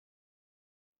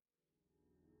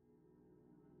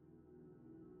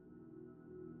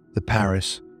The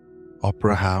Paris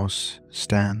Opera House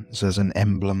stands as an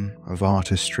emblem of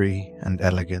artistry and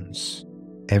elegance.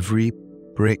 Every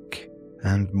brick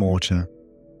and mortar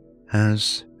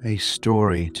has a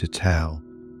story to tell,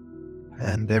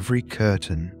 and every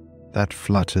curtain that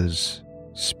flutters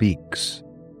speaks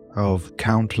of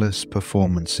countless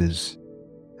performances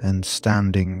and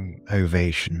standing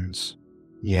ovations.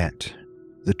 Yet,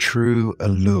 the true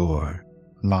allure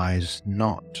lies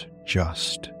not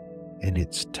just in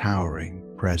its towering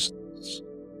presence,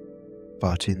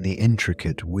 but in the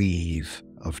intricate weave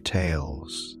of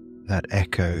tales that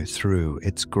echo through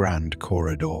its grand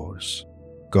corridors.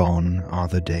 Gone are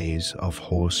the days of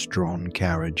horse-drawn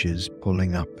carriages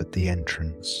pulling up at the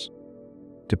entrance,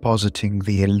 depositing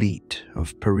the elite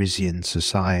of Parisian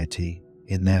society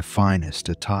in their finest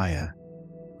attire,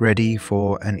 ready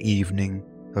for an evening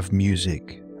of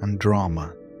music and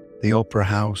drama. The Opera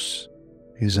House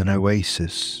is an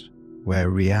oasis where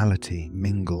reality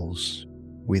mingles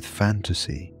with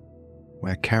fantasy,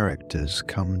 where characters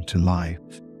come to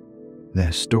life,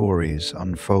 their stories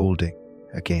unfolding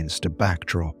against a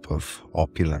backdrop of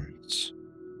opulence.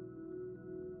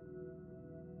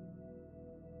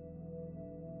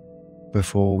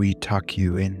 Before we tuck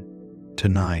you in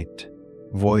tonight,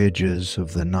 voyagers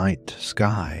of the night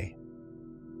sky,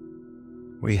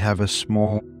 we have a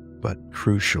small but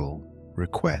crucial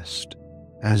request.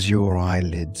 As your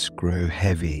eyelids grow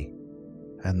heavy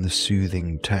and the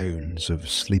soothing tones of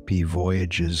sleepy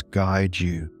voyagers guide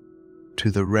you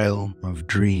to the realm of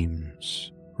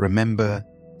dreams, remember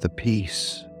the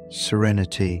peace,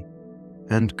 serenity,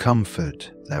 and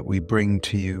comfort that we bring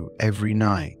to you every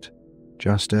night,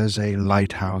 just as a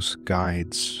lighthouse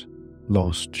guides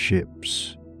lost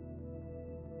ships.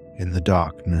 In the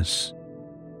darkness,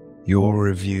 your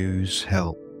reviews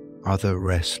help other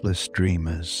restless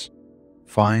dreamers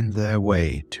find their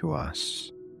way to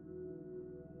us.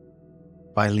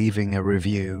 By leaving a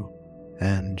review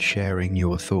and sharing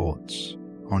your thoughts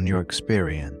on your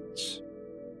experience,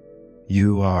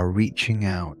 you are reaching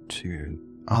out to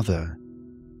other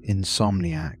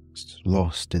insomniacs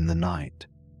lost in the night,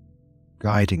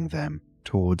 guiding them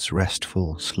towards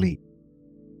restful sleep.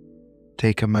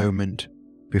 Take a moment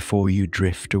before you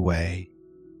drift away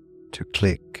to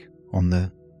click on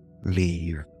the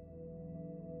Leave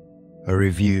a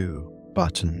Review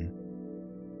button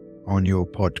on your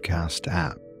podcast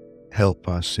app. Help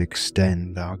us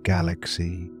extend our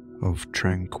galaxy of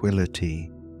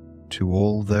tranquility to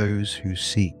all those who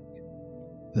seek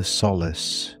the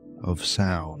solace of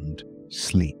sound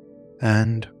sleep.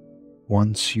 And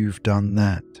once you've done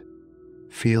that,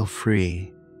 feel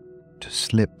free to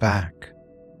slip back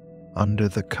under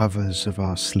the covers of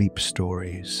our sleep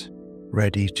stories,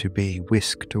 ready to be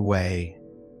whisked away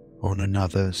on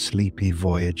another sleepy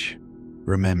voyage.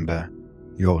 Remember,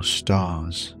 your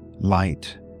stars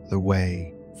light the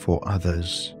way for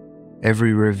others.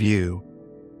 Every review,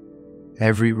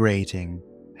 every rating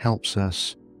helps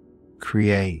us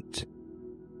create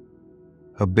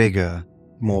a bigger,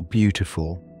 more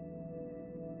beautiful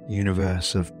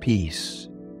universe of peace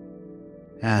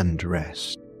and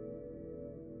rest.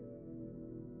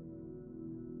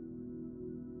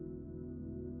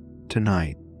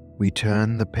 Tonight, we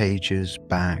turn the pages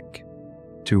back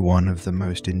to one of the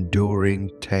most enduring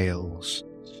tales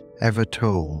ever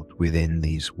told within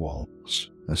these walls,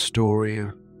 a story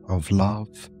of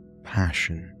love,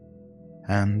 passion,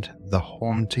 and the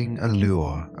haunting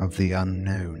allure of the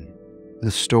unknown. The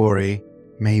story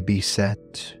may be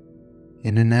set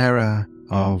in an era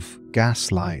of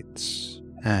gaslights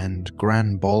and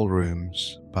grand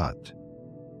ballrooms, but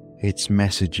its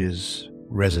messages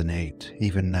resonate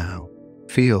even now.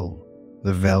 Feel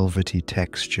the velvety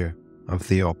texture of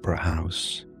the opera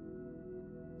house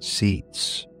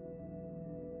seats.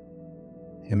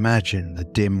 Imagine the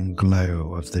dim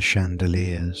glow of the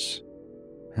chandeliers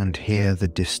and hear the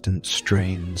distant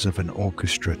strains of an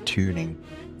orchestra tuning.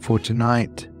 For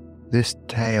tonight, this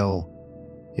tale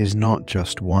is not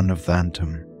just one of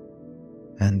Vantum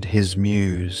and his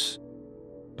muse,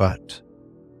 but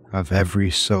of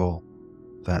every soul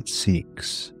that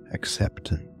seeks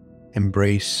acceptance.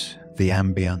 Embrace the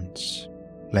ambience.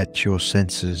 Let your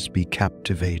senses be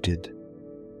captivated,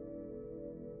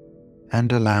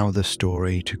 and allow the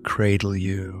story to cradle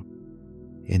you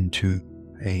into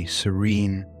a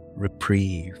serene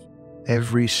reprieve.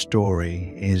 Every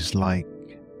story is like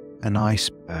an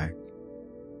iceberg,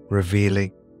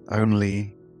 revealing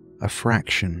only a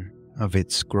fraction of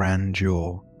its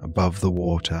grandeur above the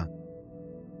water,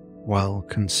 while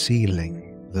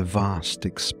concealing the vast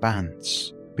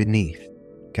expanse beneath.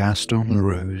 Gaston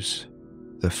Leroux,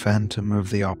 the Phantom of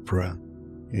the Opera,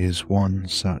 is one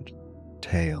such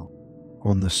tale.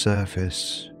 On the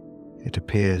surface, it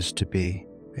appears to be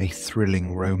a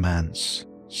thrilling romance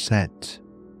set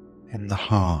in the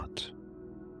heart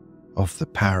of the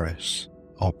Paris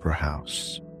Opera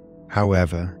House.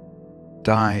 However,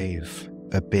 dive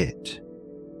a bit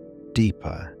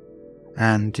deeper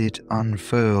and it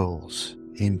unfurls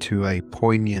into a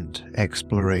poignant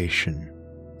exploration.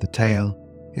 The tale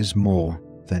is more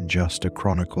than just a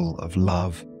chronicle of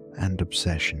love and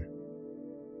obsession.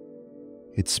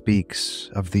 It speaks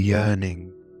of the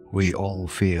yearning we all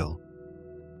feel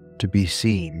to be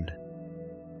seen,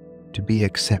 to be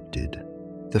accepted.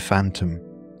 The phantom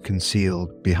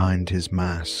concealed behind his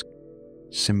mask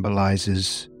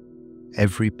symbolizes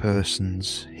every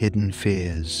person's hidden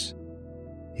fears,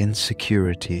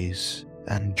 insecurities,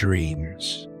 and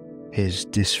dreams. His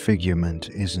disfigurement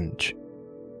isn't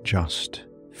just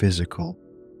physical,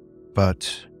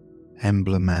 but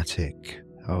emblematic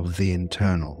of the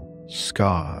internal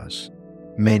scars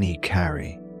many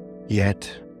carry.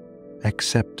 Yet,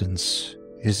 acceptance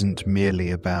isn't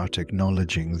merely about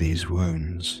acknowledging these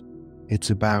wounds. It's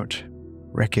about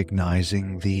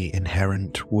recognizing the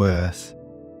inherent worth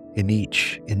in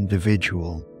each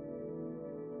individual,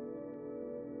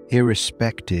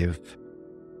 irrespective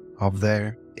of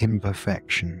their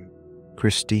imperfection.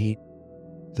 Christine,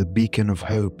 the beacon of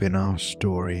hope in our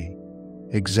story,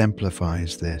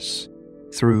 exemplifies this.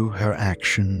 Through her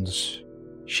actions,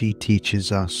 she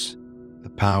teaches us the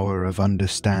power of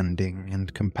understanding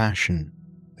and compassion.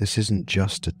 This isn't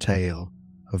just a tale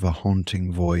of a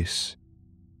haunting voice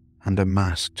and a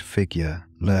masked figure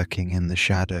lurking in the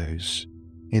shadows.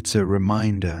 It's a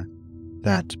reminder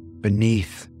that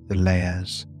beneath the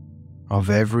layers of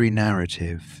every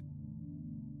narrative,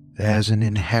 there's an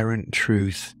inherent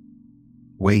truth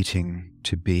waiting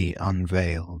to be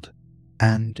unveiled.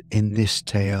 And in this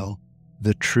tale,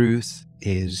 the truth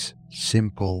is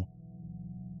simple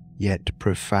yet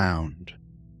profound.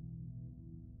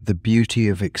 The beauty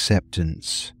of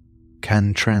acceptance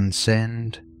can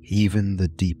transcend even the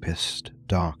deepest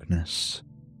darkness.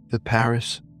 The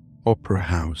Paris Opera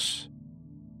House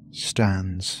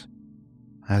stands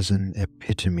as an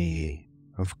epitome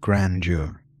of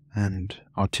grandeur and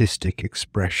artistic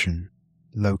expression,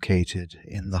 located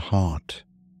in the heart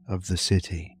of the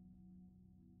city.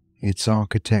 Its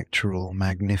architectural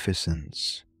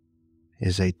magnificence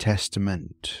is a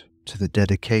testament to the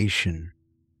dedication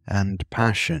and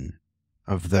passion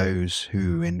of those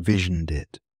who envisioned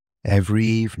it. Every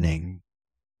evening,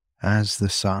 as the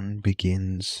sun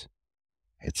begins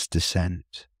its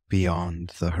descent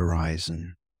beyond the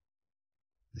horizon,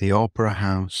 the opera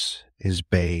house is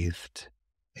bathed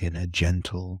in a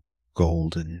gentle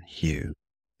golden hue.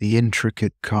 The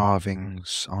intricate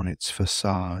carvings on its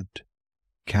facade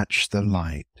catch the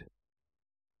light,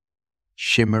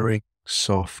 shimmering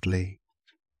softly,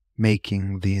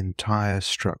 making the entire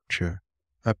structure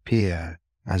appear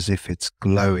as if it's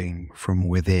glowing from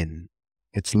within.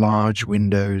 Its large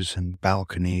windows and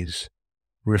balconies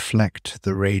reflect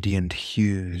the radiant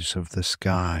hues of the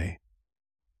sky,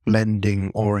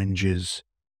 blending oranges,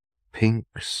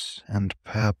 pinks, and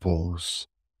purples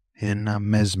in a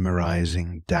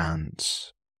mesmerizing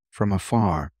dance. From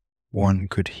afar, one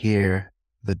could hear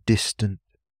the distant,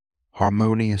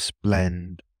 harmonious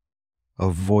blend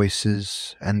of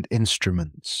voices and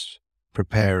instruments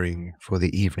preparing for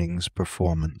the evening's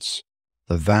performance.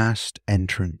 The vast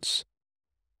entrance,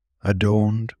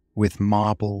 adorned with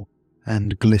marble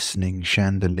and glistening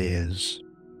chandeliers,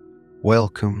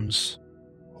 welcomes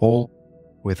all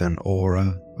with an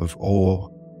aura of awe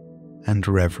and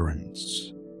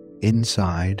reverence.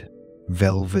 Inside,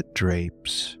 velvet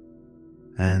drapes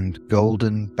and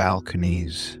golden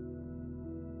balconies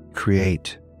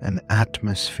create an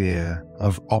atmosphere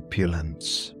of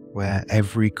opulence where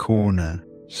every corner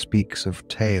speaks of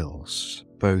tales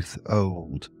both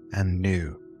old and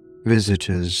new.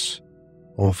 Visitors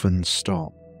often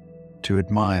stop to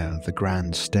admire the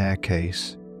grand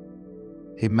staircase,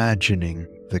 imagining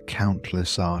the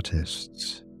countless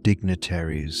artists,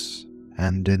 dignitaries,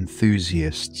 and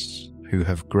enthusiasts who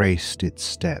have graced its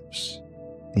steps.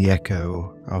 The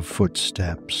echo of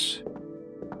footsteps,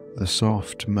 the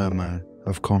soft murmur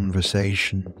of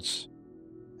conversations,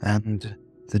 and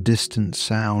the distant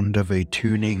sound of a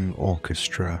tuning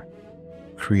orchestra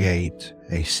create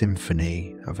a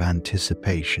symphony of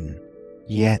anticipation.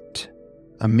 Yet,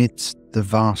 amidst the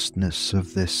vastness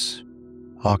of this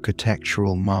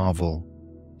architectural marvel,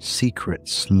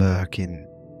 secrets lurk in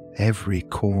every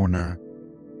corner,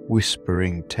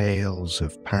 whispering tales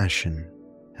of passion,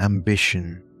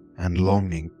 ambition, and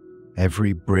longing.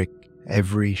 Every brick,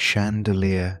 every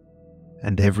chandelier,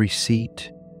 and every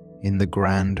seat in the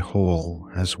grand hall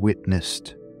has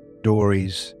witnessed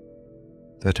stories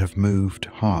that have moved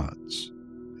hearts,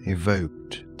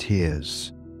 evoked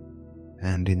tears,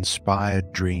 and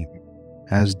inspired dreams.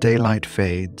 As daylight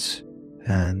fades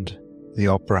and the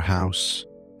opera house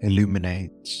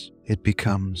illuminates, it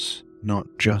becomes not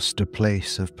just a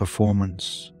place of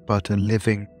performance, but a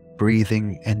living,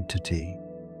 breathing entity,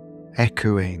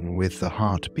 echoing with the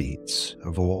heartbeats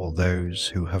of all those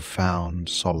who have found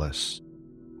solace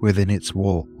within its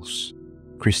walls.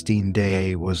 Christine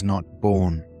Daaé was not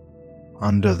born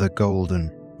under the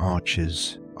golden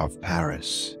arches of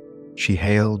Paris. She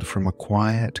hailed from a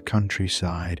quiet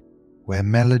countryside where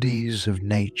melodies of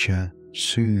nature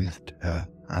soothed her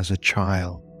as a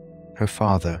child. Her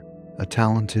father, a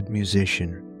talented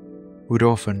musician, would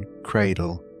often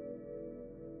cradle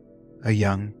a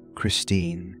young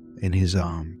Christine in his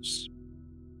arms,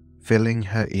 filling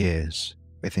her ears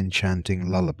with enchanting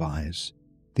lullabies.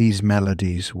 These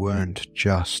melodies weren't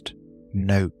just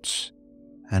notes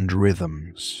and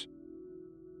rhythms.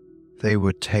 They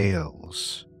were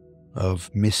tales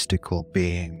of mystical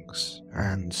beings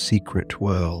and secret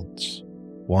worlds.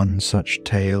 One such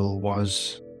tale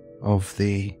was of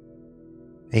the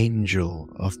angel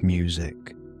of music.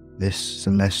 This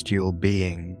celestial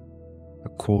being,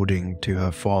 according to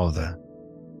her father,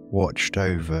 watched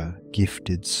over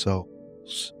gifted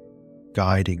souls,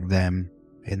 guiding them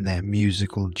in their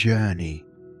musical journey.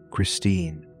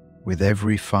 Christine, with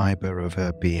every fiber of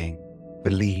her being,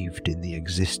 believed in the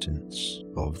existence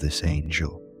of this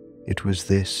angel. It was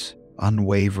this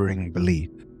unwavering belief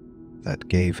that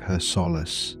gave her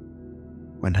solace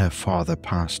when her father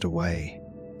passed away.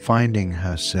 Finding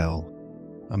herself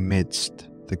amidst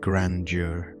the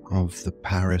grandeur of the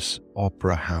Paris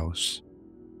Opera House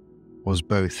was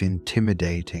both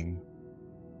intimidating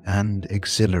and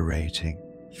exhilarating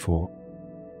for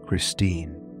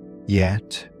Christine.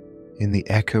 Yet, in the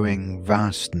echoing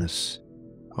vastness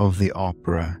of the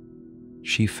opera,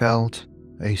 she felt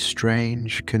a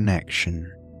strange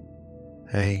connection,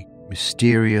 a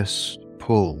mysterious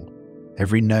pull.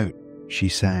 Every note she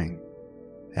sang,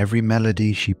 every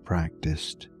melody she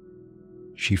practiced,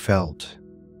 she felt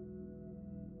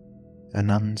an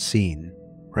unseen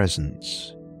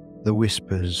presence. The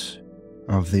whispers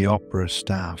of the opera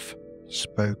staff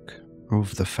spoke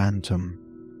of the phantom,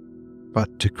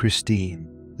 but to Christine,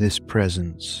 this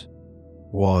presence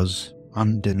was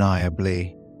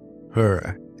undeniably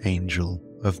her angel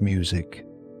of music.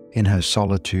 In her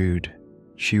solitude,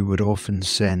 she would often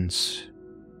sense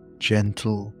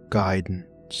gentle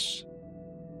guidance,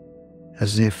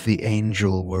 as if the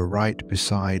angel were right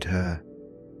beside her,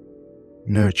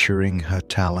 nurturing her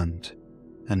talent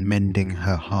and mending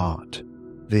her heart.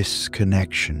 This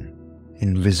connection,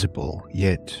 invisible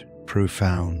yet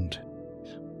profound,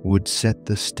 would set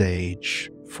the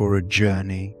stage for a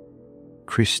journey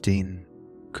Christine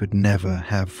could never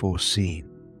have foreseen.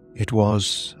 It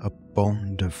was a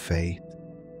bond of faith,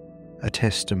 a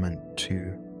testament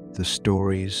to the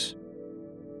stories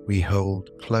we hold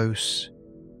close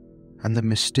and the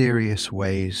mysterious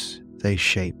ways they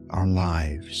shape our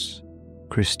lives.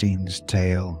 Christine's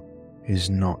tale is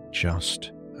not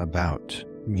just about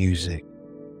music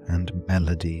and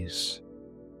melodies.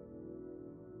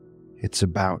 It's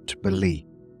about belief,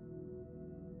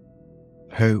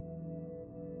 hope,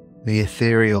 the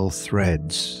ethereal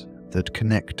threads that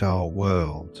connect our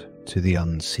world to the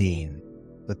unseen.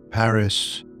 The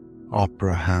Paris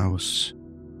Opera House,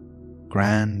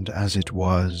 grand as it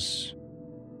was,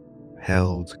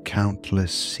 held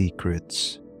countless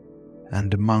secrets,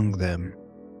 and among them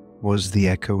was the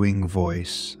echoing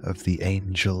voice of the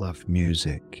angel of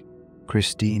music,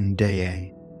 Christine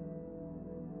Daaé,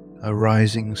 a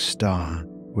rising star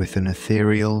with an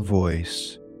ethereal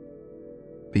voice,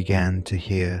 began to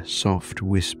hear soft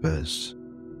whispers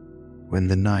when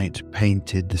the night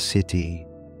painted the city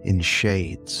in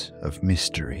shades of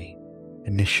mystery.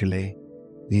 Initially,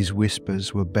 these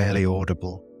whispers were barely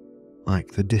audible,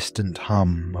 like the distant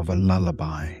hum of a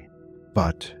lullaby,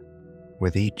 but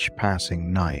with each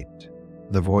passing night,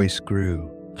 the voice grew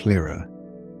clearer.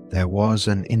 There was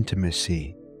an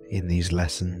intimacy in these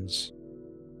lessons,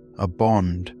 a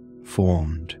bond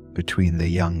formed between the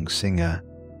young singer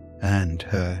and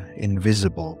her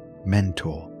invisible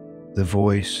mentor. The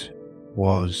voice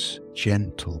was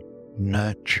gentle,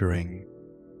 nurturing,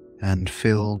 and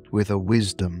filled with a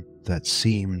wisdom that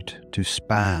seemed to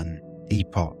span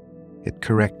epoch. It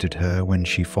corrected her when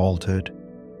she faltered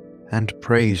and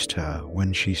praised her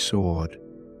when she soared,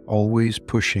 always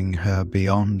pushing her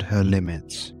beyond her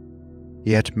limits,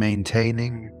 yet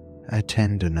maintaining a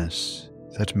tenderness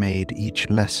that made each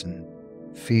lesson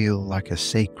feel like a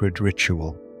sacred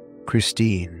ritual.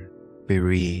 Christine,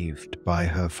 bereaved by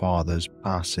her father's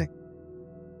passing,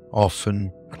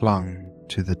 often clung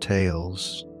to the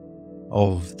tales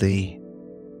of the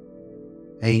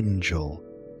angel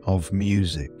of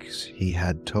musics he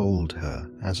had told her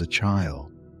as a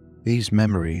child. These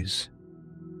memories,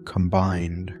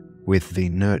 combined with the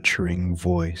nurturing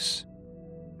voice,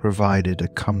 provided a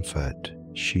comfort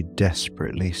she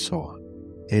desperately sought.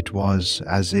 It was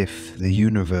as if the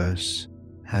universe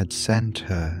had sent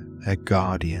her a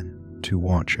guardian to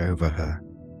watch over her,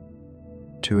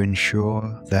 to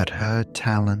ensure that her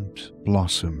talent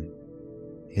blossomed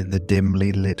in the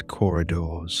dimly lit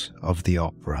corridors of the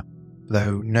opera.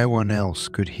 Though no one else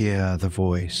could hear the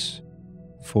voice,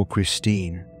 for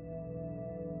Christine,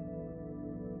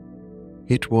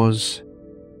 it was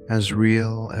as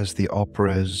real as the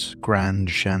opera's grand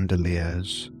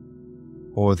chandeliers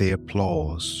or the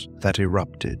applause that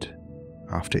erupted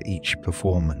after each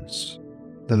performance.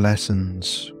 The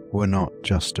lessons were not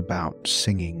just about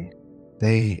singing,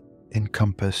 they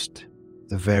encompassed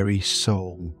the very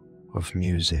soul of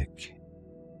music,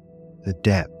 the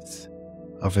depth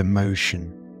of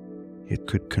emotion it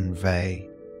could convey,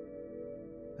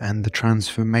 and the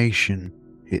transformation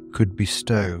it could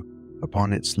bestow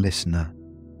upon its listener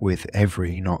with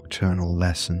every nocturnal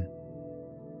lesson.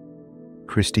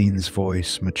 Christine's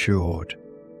voice matured,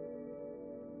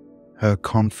 her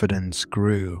confidence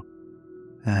grew,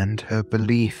 and her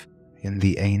belief in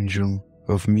the angel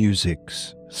of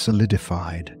musics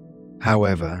solidified.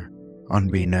 However,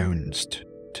 unbeknownst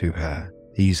to her,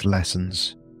 these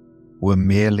lessons were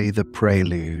merely the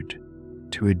prelude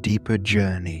to a deeper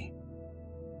journey,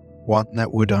 one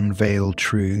that would unveil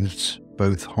truths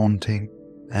both haunting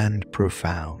and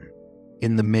profound.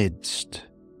 In the midst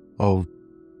of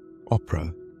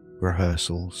opera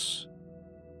rehearsals,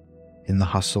 in the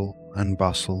hustle and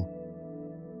bustle,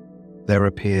 there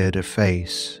appeared a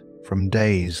face from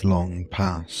days long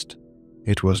past.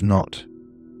 It was not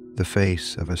the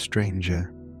face of a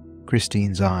stranger.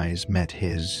 Christine's eyes met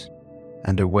his,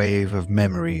 and a wave of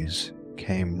memories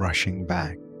came rushing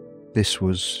back. This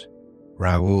was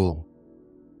Raoul,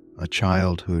 a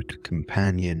childhood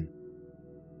companion,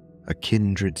 a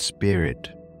kindred spirit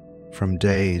from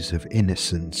days of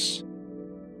innocence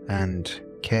and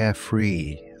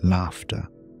carefree laughter.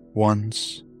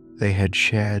 Once they had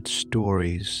shared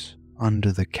stories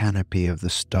under the canopy of the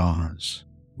stars,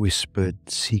 whispered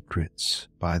secrets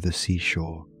by the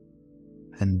seashore,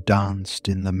 and danced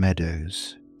in the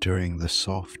meadows during the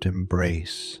soft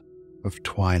embrace of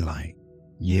twilight.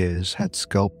 Years had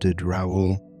sculpted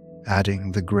Raoul,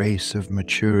 adding the grace of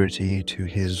maturity to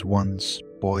his once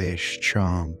boyish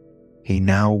charm. He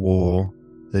now wore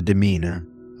the demeanor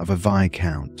of a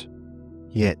viscount,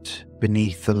 yet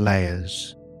beneath the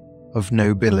layers of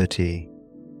nobility,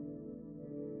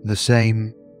 the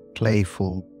same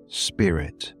playful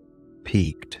spirit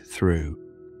peeked through.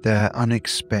 Their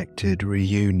unexpected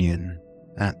reunion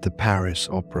at the Paris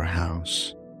Opera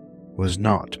House was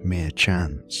not mere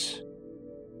chance.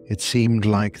 It seemed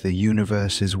like the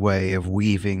universe's way of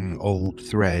weaving old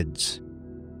threads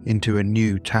into a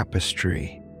new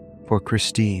tapestry. For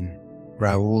Christine,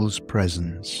 Raoul's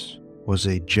presence was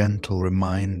a gentle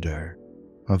reminder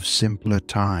of simpler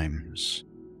times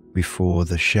before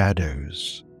the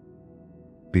shadows,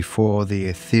 before the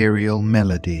ethereal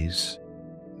melodies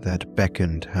that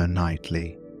beckoned her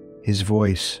nightly. His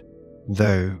voice,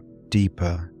 though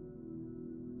deeper,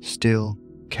 still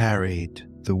carried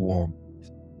the warmth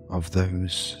of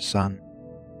those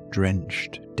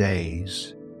sun-drenched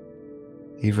days,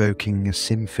 evoking a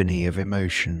symphony of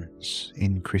emotions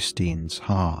in Christine's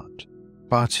heart.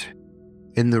 But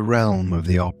in the realm of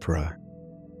the opera,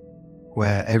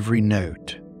 where every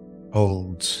note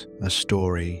holds a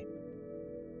story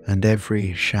and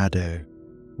every shadow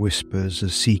whispers a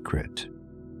secret,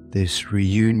 this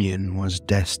reunion was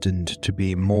destined to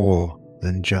be more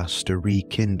than just a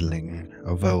rekindling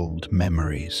of old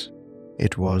memories.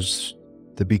 It was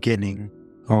the beginning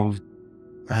of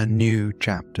a new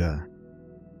chapter,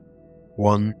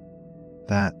 one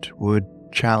that would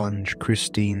challenge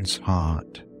Christine's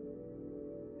heart,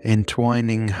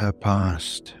 entwining her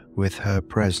past with her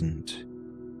present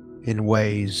in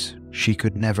ways she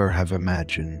could never have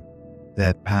imagined.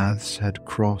 Their paths had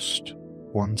crossed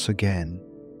once again,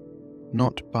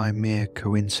 not by mere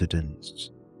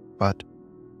coincidence, but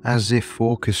as if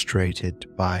orchestrated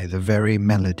by the very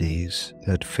melodies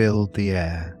that filled the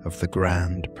air of the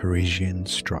grand Parisian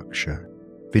structure.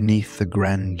 Beneath the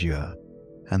grandeur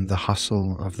and the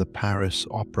hustle of the Paris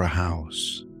Opera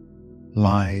House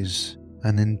lies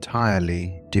an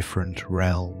entirely different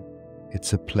realm.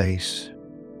 It's a place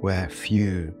where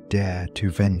few dare to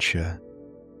venture,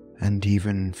 and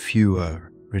even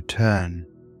fewer return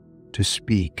to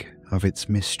speak of its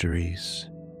mysteries,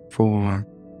 for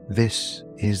this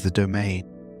is the domain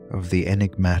of the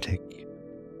enigmatic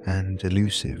and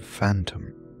elusive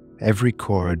phantom. Every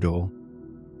corridor,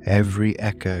 every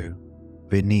echo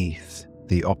beneath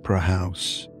the opera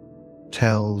house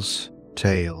tells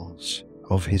tales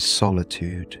of his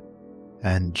solitude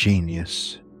and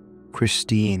genius.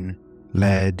 Christine,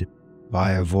 led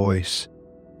by a voice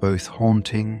both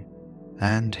haunting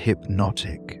and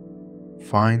hypnotic,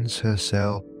 finds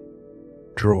herself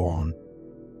drawn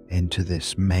into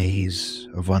this maze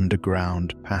of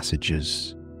underground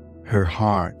passages. Her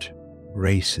heart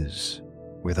races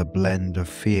with a blend of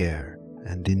fear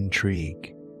and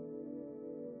intrigue,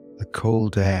 the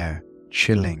cold air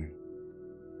chilling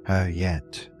her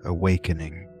yet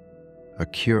awakening a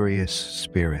curious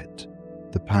spirit.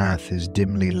 The path is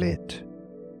dimly lit,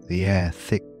 the air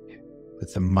thick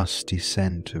with the musty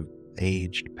scent of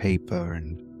aged paper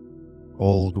and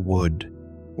old wood.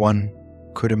 One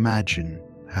could imagine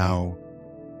how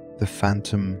the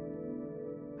phantom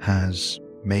has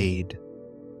made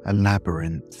a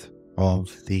labyrinth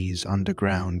of these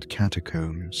underground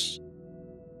catacombs,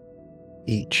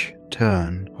 each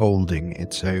turn holding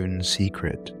its own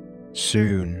secret.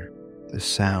 Soon the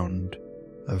sound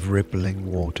of rippling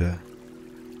water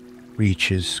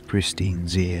reaches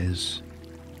Christine's ears,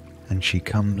 and she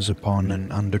comes upon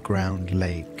an underground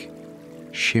lake,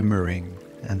 shimmering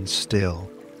and still.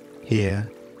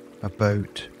 Here, a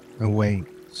boat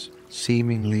awaits,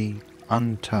 seemingly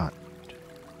untouched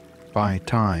by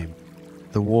time.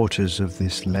 The waters of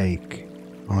this lake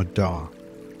are dark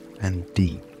and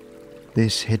deep.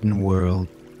 This hidden world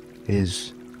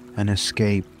is an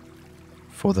escape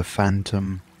for the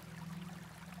phantom,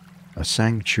 a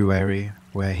sanctuary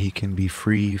where he can be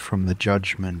free from the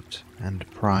judgment and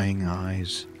prying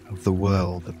eyes of the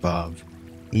world above.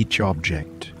 Each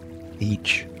object,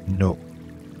 each nook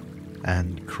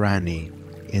and cranny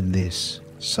in this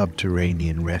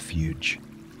subterranean refuge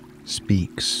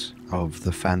speaks of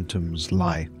the phantom's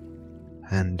life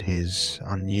and his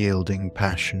unyielding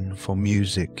passion for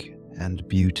music and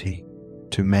beauty.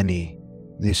 To many,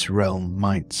 this realm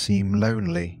might seem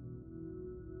lonely,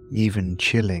 even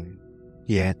chilling,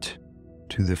 yet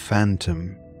to the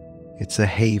phantom, it's a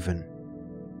haven,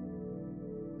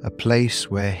 a place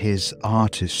where his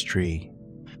artistry,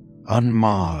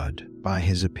 unmarred by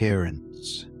his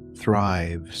appearance,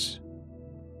 thrives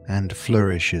and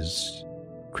flourishes.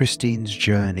 Christine's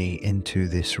journey into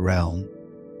this realm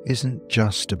isn't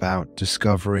just about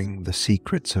discovering the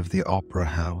secrets of the opera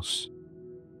house.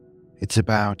 It's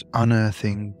about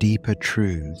unearthing deeper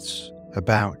truths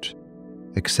about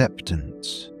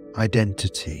acceptance,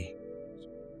 identity,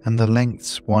 and the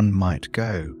lengths one might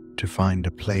go to find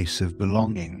a place of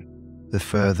belonging. The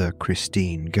further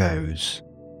Christine goes,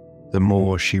 the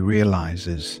more she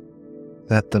realizes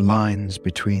that the lines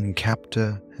between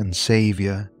captor and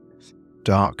savior,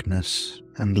 darkness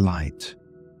and light,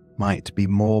 might be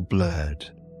more blurred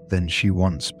than she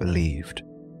once believed.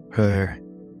 Her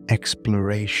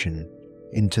exploration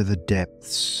into the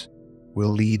depths will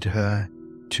lead her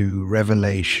to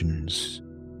revelations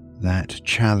that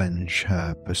challenge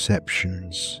her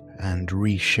perceptions and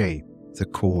reshape the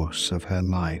course of her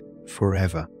life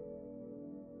forever.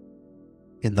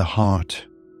 In the heart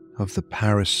of the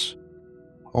Paris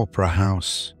Opera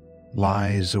House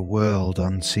lies a world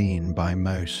unseen by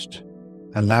most,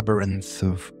 a labyrinth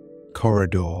of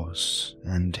corridors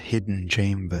and hidden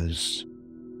chambers,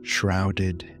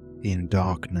 shrouded in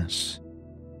darkness,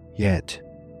 yet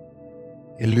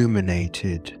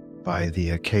illuminated by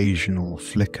the occasional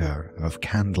flicker of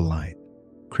candlelight.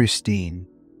 Christine,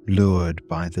 lured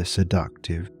by the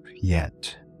seductive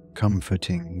yet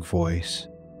comforting voice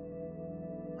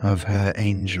of her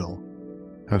angel,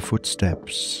 her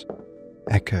footsteps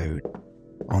echoed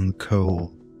on the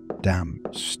cold,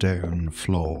 damp stone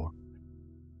floor,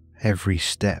 every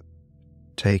step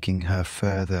taking her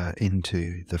further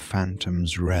into the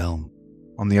phantom's realm.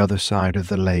 On the other side of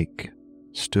the lake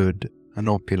stood an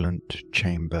opulent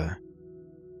chamber,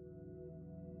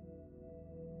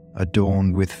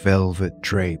 adorned with velvet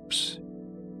drapes,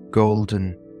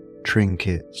 golden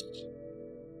trinkets,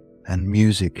 and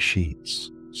music sheets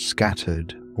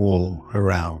scattered all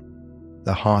around.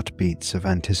 The heartbeats of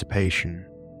anticipation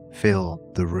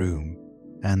filled the room,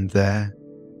 and there,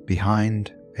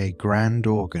 behind a grand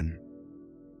organ,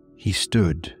 he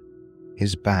stood,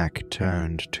 his back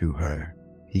turned to her.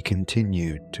 He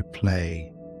continued to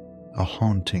play a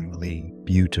hauntingly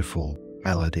beautiful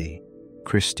melody.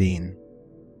 Christine,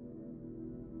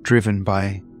 driven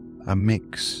by a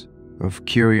mix of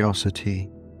curiosity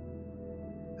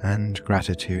and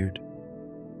gratitude,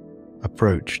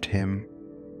 approached him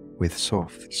with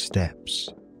soft steps.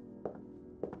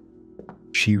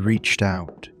 She reached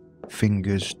out,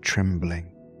 fingers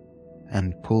trembling,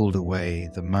 and pulled away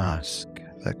the mask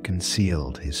that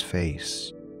concealed his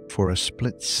face. For a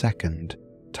split second,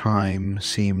 time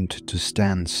seemed to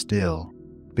stand still.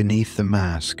 Beneath the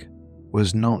mask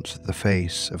was not the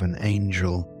face of an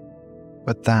angel,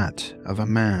 but that of a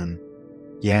man.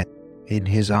 Yet in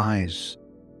his eyes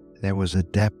there was a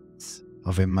depth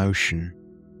of emotion,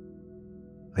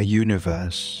 a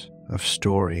universe of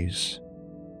stories,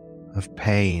 of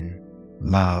pain,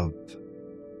 love,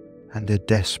 and a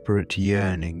desperate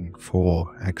yearning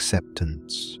for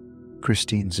acceptance.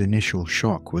 Christine's initial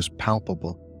shock was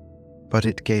palpable, but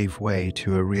it gave way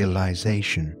to a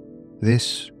realization.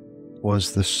 This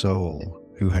was the soul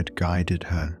who had guided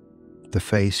her. The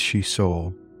face she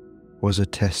saw was a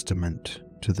testament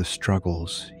to the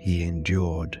struggles he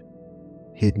endured,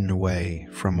 hidden away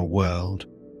from a world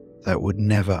that would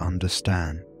never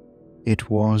understand. It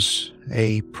was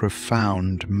a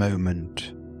profound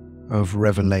moment of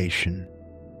revelation,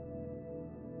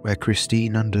 where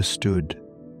Christine understood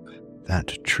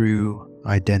that true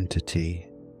identity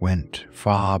went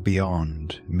far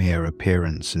beyond mere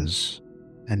appearances,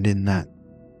 and in that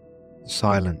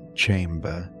silent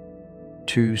chamber,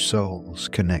 two souls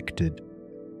connected,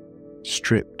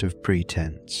 stripped of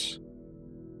pretense,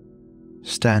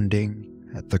 standing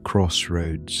at the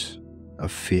crossroads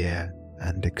of fear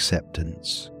and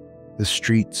acceptance. The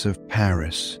streets of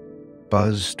Paris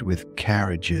buzzed with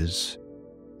carriages,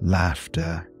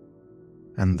 laughter,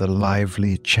 and the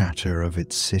lively chatter of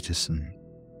its citizens.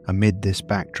 Amid this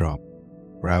backdrop,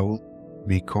 Raoul,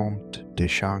 Viscount de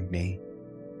Chagny,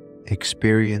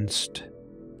 experienced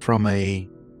from a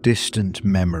distant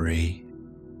memory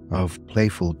of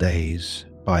playful days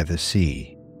by the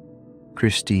sea.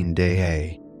 Christine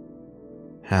Daaé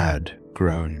had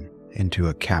grown into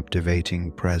a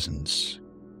captivating presence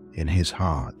in his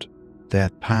heart. Their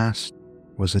past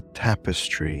was a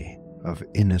tapestry of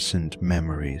innocent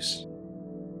memories.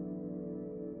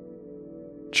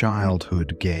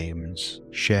 Childhood games,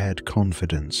 shared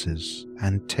confidences,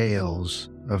 and tales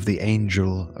of the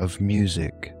angel of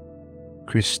music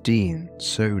Christine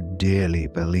so dearly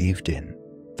believed in.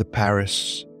 The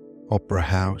Paris Opera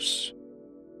House,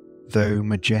 though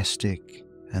majestic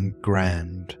and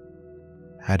grand,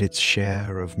 had its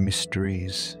share of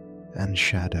mysteries and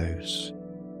shadows.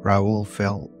 Raoul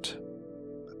felt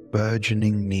a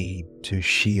burgeoning need to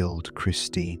shield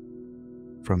Christine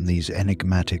from these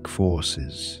enigmatic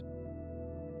forces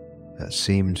that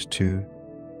seemed to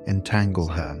entangle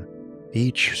her.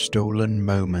 Each stolen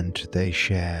moment they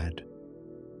shared,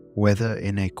 whether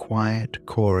in a quiet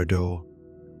corridor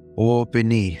or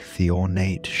beneath the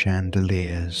ornate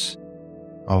chandeliers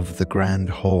of the grand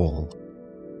hall,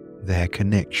 their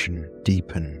connection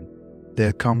deepened.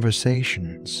 Their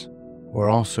conversations were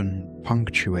often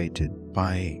punctuated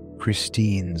by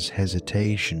Christine's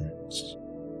hesitations,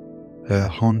 her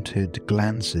haunted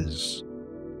glances,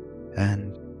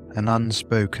 and an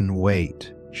unspoken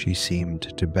weight she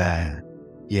seemed to bear.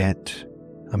 Yet,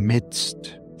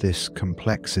 amidst this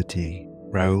complexity,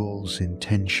 Raoul's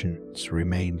intentions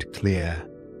remained clear.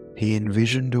 He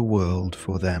envisioned a world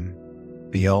for them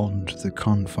beyond the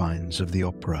confines of the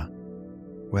opera,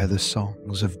 where the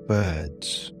songs of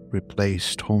birds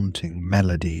replaced haunting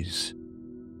melodies,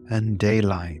 and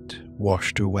daylight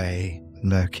washed away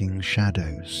lurking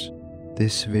shadows.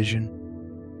 This vision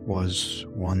was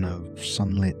one of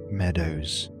sunlit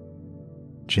meadows,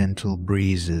 gentle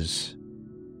breezes,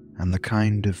 and the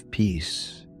kind of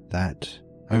peace that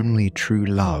only true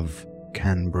love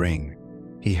can bring.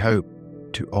 He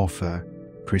hoped to offer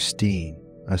Christine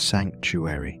a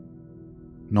sanctuary,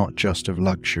 not just of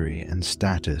luxury and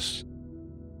status,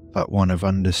 but one of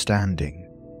understanding,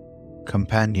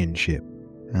 companionship,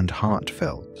 and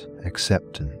heartfelt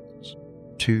acceptance.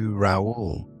 To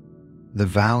Raoul, the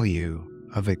value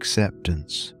of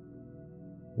acceptance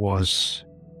was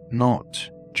not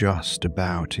just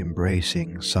about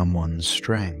embracing someone's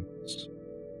strengths,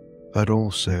 but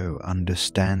also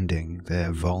understanding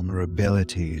their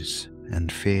vulnerabilities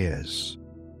and fears.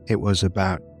 It was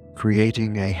about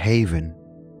creating a haven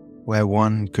where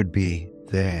one could be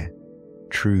their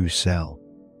true self,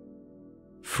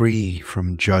 free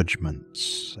from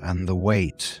judgments and the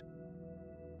weight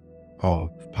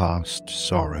of past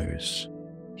sorrows.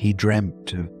 He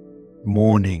dreamt of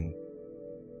morning,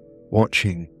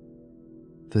 watching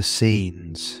the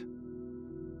scenes,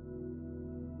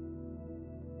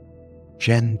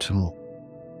 gentle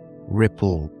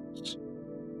ripples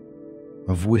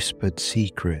of whispered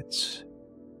secrets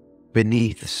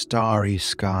beneath starry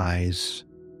skies,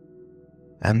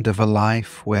 and of a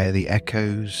life where the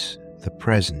echoes the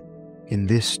present. In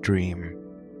this dream,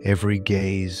 every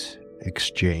gaze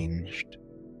exchanged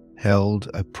held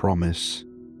a promise,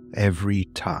 every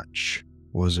touch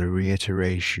was a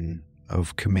reiteration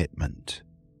of commitment,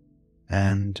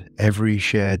 and every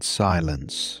shared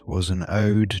silence was an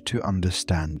ode to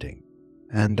understanding.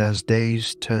 And as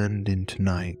days turned into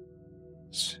nights,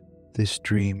 this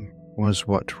dream was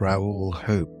what Raoul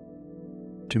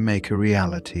hoped to make a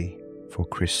reality for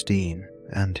Christine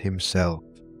and himself,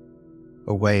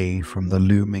 away from the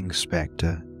looming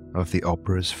spectre of the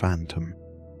opera's phantom.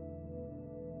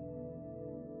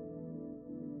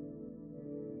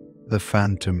 The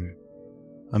phantom,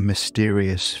 a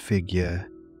mysterious figure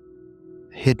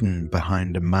hidden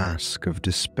behind a mask of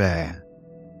despair,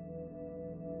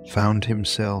 found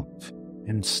himself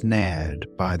ensnared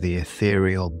by the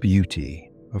ethereal beauty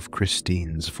of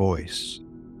Christine's voice.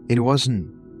 It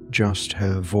wasn't just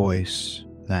her voice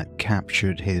that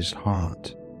captured his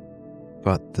heart,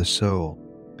 but the soul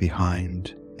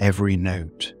behind every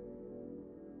note,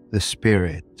 the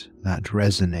spirit that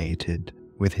resonated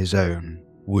with his own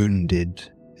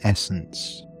wounded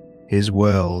essence. His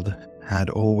world had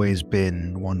always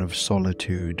been one of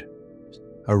solitude,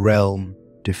 a realm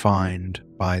defined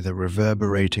by the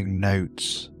reverberating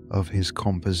notes of his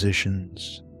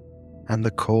compositions and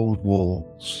the cold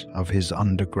walls of his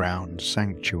underground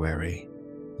sanctuary.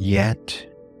 Yet,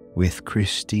 with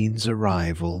Christine's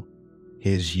arrival,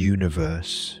 his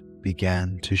universe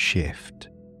began to shift,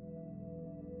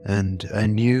 and a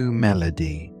new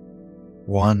melody,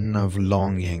 one of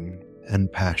longing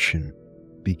and passion,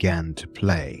 began to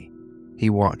play. He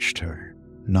watched her,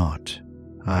 not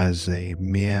as a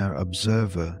mere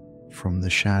observer from the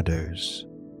shadows,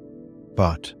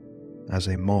 but as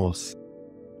a moth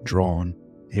drawn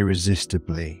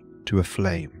irresistibly to a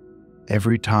flame.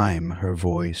 Every time her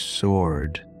voice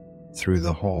soared through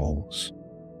the halls,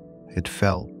 it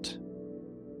felt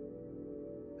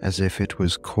as if it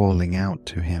was calling out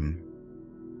to him,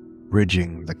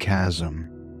 bridging the chasm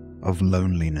of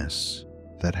loneliness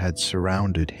that had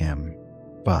surrounded him.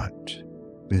 But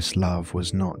this love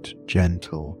was not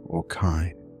gentle or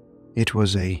kind. It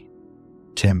was a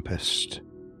tempest,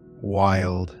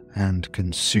 wild and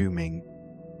consuming,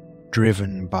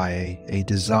 driven by a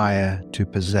desire to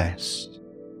possess,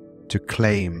 to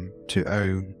claim, to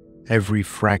own every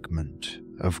fragment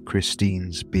of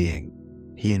Christine's being.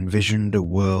 He envisioned a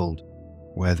world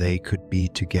where they could be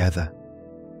together,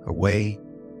 away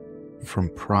from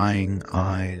prying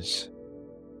eyes,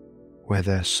 where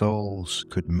their souls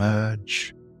could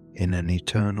merge in an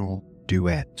eternal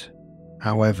duet.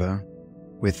 However,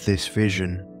 with this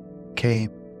vision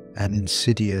came an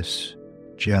insidious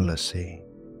jealousy,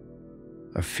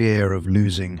 a fear of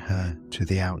losing her to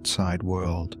the outside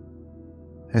world,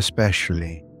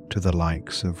 especially to the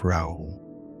likes of Raoul.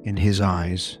 In his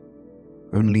eyes,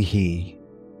 only he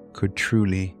could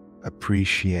truly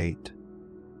appreciate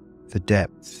the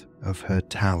depth of her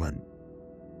talent,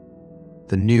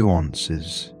 the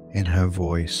nuances in her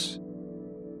voice,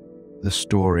 the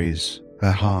stories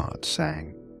her heart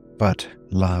sang. But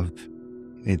love,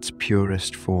 its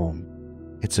purest form,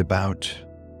 it's about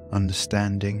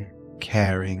understanding,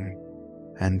 caring,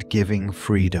 and giving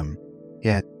freedom.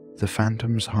 Yet the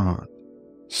phantom's heart,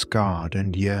 scarred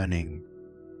and yearning,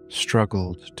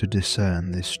 struggled to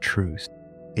discern this truth.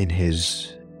 In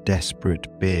his desperate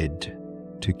bid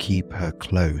to keep her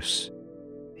close,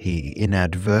 he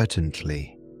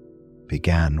inadvertently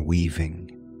began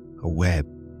weaving a web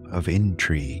of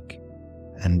intrigue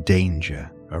and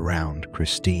danger around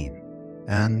Christine.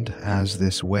 And as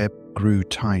this web grew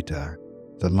tighter,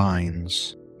 the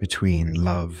lines between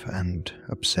love and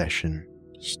obsession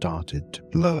started to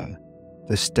blur.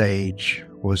 The stage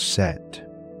was set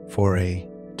for a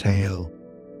tale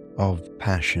of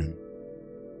passion,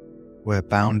 where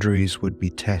boundaries would be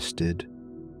tested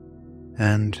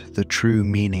and the true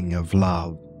meaning of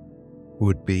love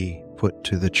would be put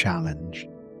to the challenge.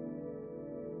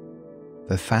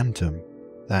 The phantom,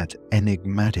 that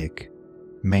enigmatic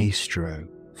maestro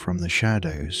from the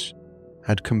shadows,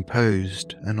 had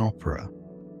composed an opera,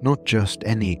 not just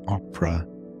any opera,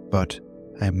 but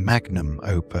a magnum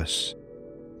opus,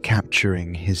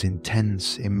 capturing his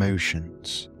intense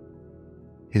emotions,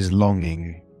 his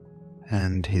longing,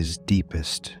 and his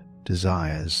deepest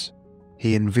desires.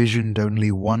 He envisioned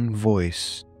only one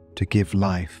voice to give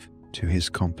life to his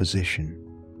composition.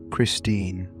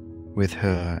 Christine, with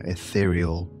her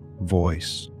ethereal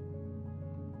voice,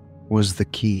 was the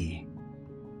key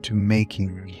to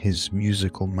making his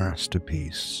musical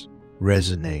masterpiece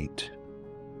resonate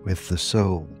with the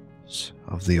souls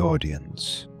of the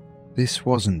audience. This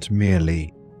wasn't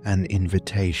merely an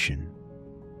invitation.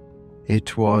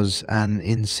 It was an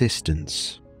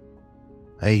insistence,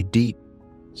 a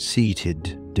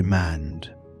deep-seated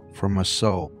demand from a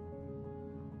soul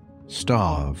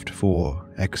starved for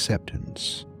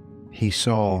acceptance. He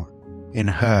saw in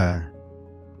her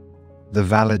the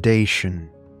validation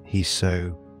he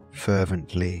so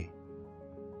fervently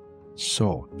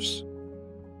sought,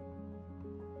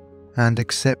 and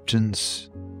acceptance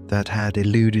that had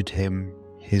eluded him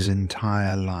his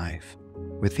entire life.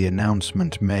 With the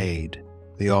announcement made,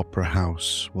 the opera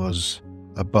house was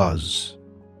abuzz.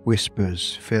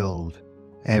 Whispers filled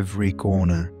every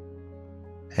corner,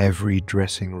 every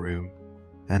dressing room.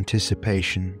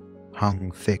 Anticipation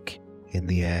hung thick in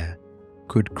the air.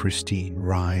 Could Christine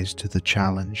rise to the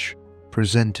challenge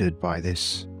presented by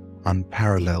this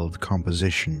unparalleled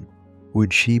composition?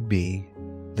 Would she be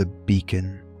the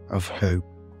beacon of hope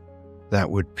that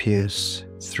would pierce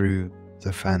through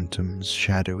the phantom's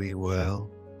shadowy whirl?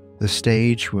 The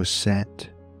stage was set,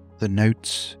 the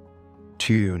notes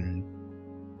tuned,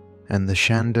 and the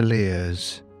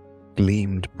chandeliers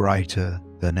gleamed brighter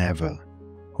than ever.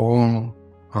 All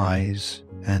eyes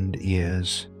and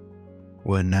ears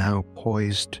were now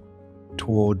poised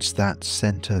towards that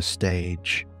center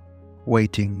stage,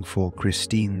 waiting for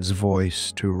Christine's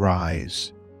voice to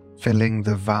rise, filling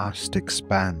the vast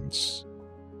expanse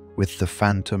with the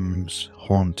phantom's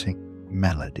haunting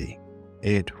melody.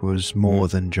 It was more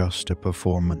than just a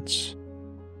performance.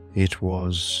 It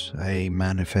was a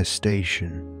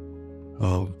manifestation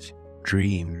of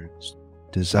dreams,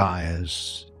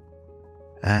 desires,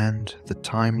 and the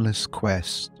timeless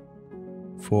quest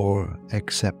for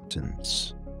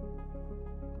acceptance.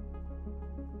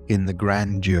 In the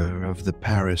grandeur of the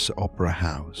Paris Opera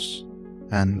House,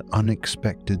 an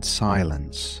unexpected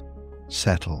silence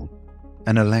settled.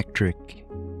 An electric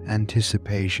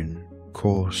anticipation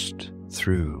coursed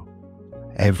through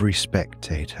every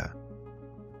spectator,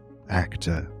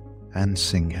 actor, and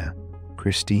singer.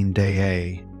 Christine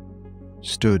Daaé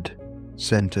stood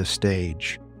center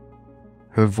stage,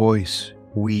 her voice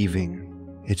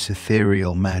weaving its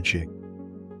ethereal magic,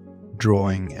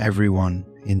 drawing everyone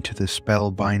into the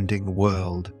spellbinding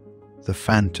world the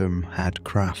phantom had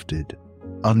crafted.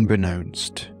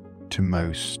 Unbeknownst to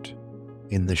most,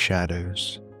 in the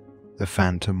shadows, the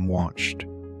phantom watched,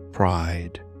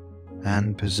 pride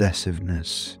and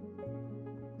possessiveness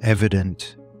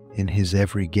evident in his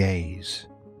every gaze.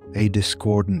 A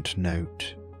discordant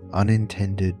note,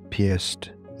 unintended,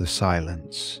 pierced the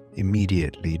silence,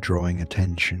 immediately drawing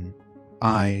attention.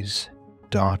 Eyes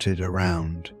darted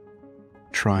around,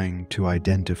 trying to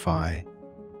identify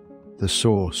the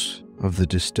source of the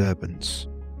disturbance.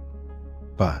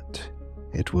 But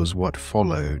it was what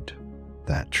followed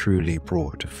that truly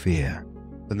brought fear.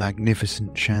 The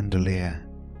magnificent chandelier,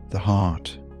 the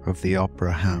heart of the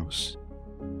opera house,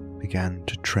 began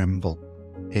to tremble.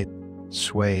 It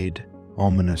swayed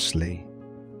ominously,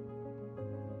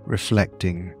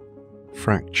 reflecting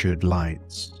fractured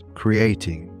lights,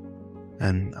 creating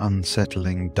an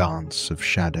unsettling dance of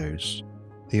shadows.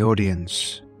 The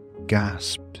audience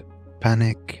gasped,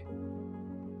 panic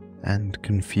and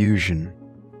confusion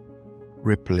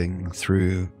rippling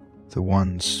through the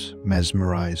once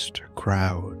mesmerized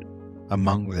crowd.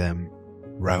 Among them,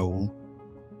 Raoul,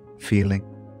 feeling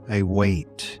a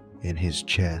weight in his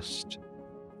chest,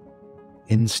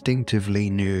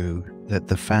 instinctively knew that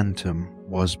the phantom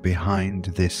was behind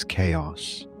this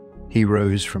chaos. He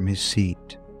rose from his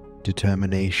seat,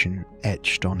 determination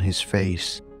etched on his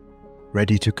face,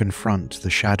 ready to confront the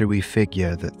shadowy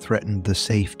figure that threatened the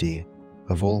safety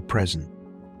of all present,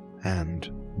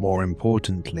 and, more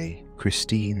importantly,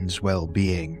 Christine's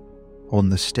well-being. On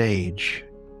the stage,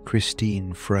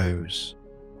 Christine froze,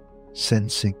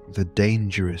 sensing the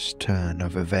dangerous turn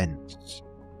of events,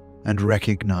 and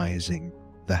recognizing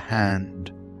the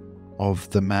hand of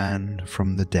the man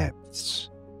from the depths.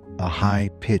 A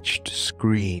high-pitched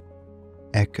scream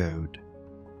echoed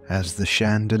as the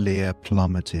chandelier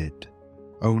plummeted,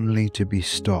 only to be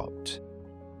stopped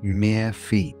mere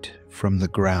feet from the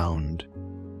ground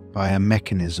by a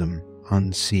mechanism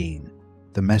unseen.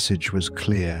 The message was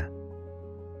clear.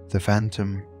 The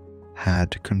phantom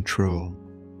had control.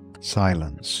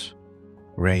 Silence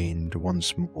reigned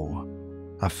once more.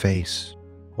 A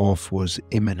face-off was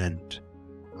imminent,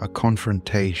 a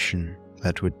confrontation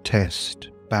that would test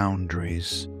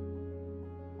boundaries,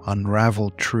 unravel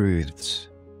truths,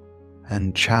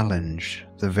 and challenge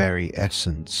the very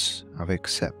essence of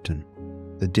acceptance.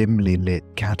 The dimly lit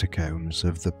catacombs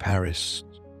of the Paris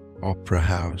Opera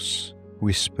House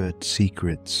whispered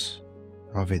secrets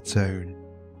of its own.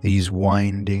 These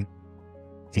winding,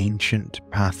 ancient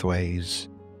pathways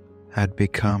had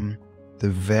become the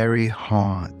very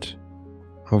heart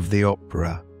of the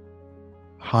opera,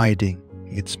 hiding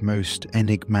its most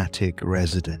enigmatic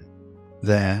resident.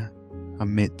 There,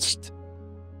 amidst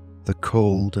the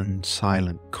cold and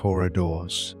silent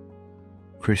corridors,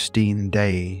 Christine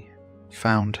Daaé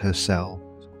found herself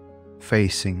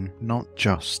facing not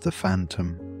just the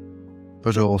phantom,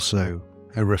 but also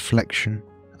a reflection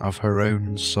of her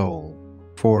own soul.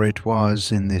 For it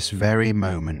was in this very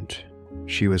moment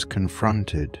she was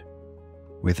confronted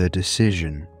with a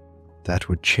decision that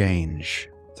would change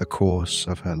the course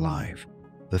of her life.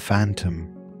 The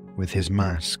phantom, with his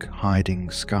mask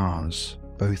hiding scars,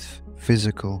 both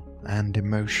physical and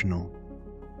emotional,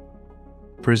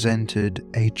 presented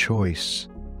a choice.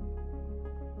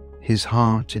 His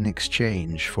heart in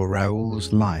exchange for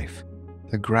Raoul's life.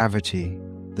 The gravity,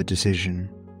 the decision,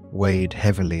 weighed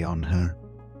heavily on her.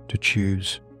 To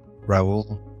choose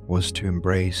Raoul was to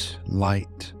embrace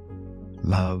light,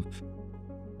 love,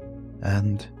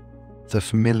 and the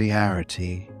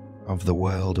familiarity of the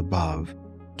world above.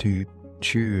 To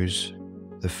choose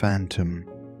the phantom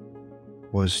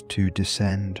was to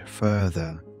descend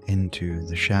further into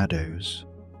the shadows,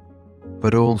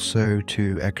 but also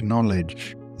to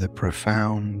acknowledge the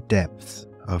profound depth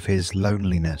of his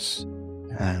loneliness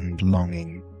and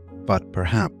longing. But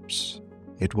perhaps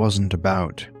it wasn't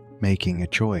about making a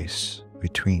choice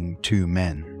between two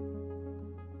men,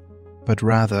 but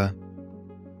rather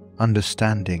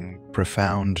understanding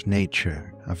profound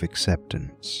nature of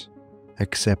acceptance,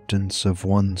 acceptance of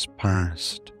one's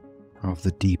past, of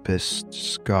the deepest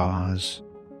scars,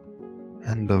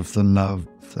 and of the love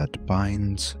that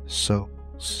binds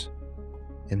souls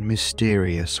in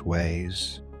mysterious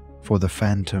ways. For the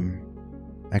phantom,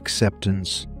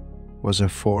 acceptance was a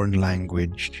foreign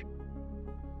language,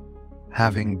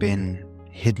 having been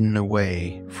hidden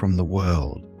away from the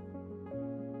world,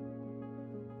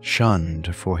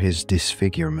 shunned for his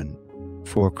disfigurement.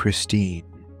 For Christine,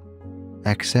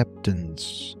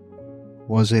 acceptance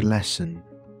was a lesson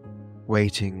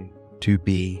waiting to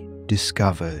be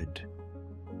discovered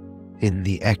in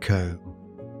the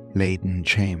echo-laden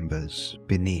chambers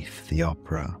beneath the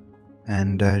opera.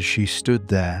 And as she stood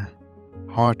there,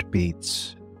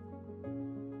 heartbeats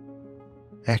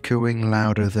echoing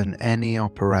louder than any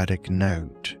operatic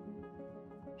note,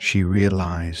 she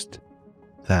realized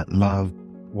that love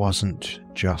wasn't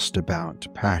just about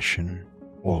passion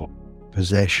or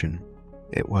possession.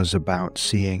 It was about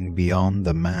seeing beyond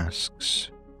the masks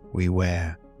we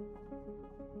wear,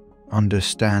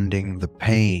 understanding the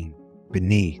pain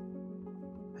beneath,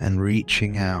 and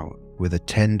reaching out with a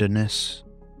tenderness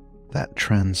that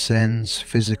transcends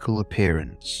physical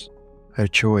appearance. Her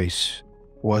choice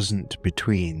wasn't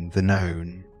between the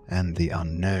known and the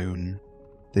unknown.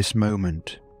 This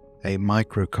moment, a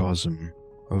microcosm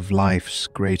of life's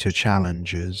greater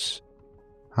challenges,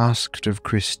 asked of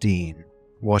Christine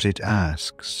what it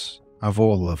asks of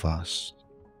all of us: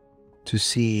 to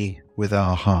see with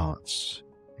our hearts,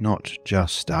 not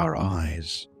just our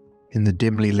eyes. In the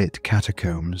dimly lit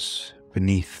catacombs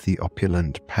beneath the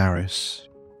opulent Paris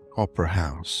Opera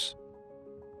House,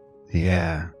 the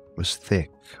air was thick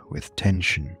with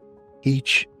tension.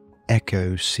 Each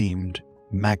echo seemed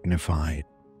magnified.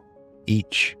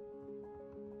 Each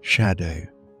shadow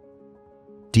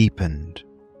deepened,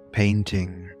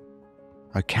 painting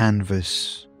a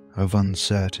canvas of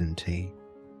uncertainty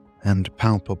and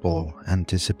palpable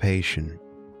anticipation.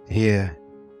 Here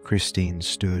Christine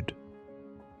stood,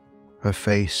 her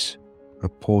face a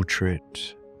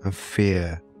portrait of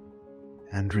fear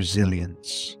and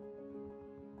resilience,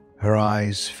 her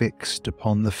eyes fixed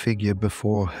upon the figure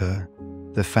before her.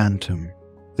 The phantom,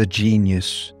 the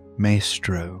genius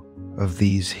maestro of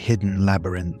these hidden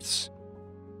labyrinths,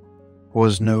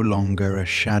 was no longer a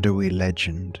shadowy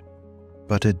legend,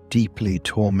 but a deeply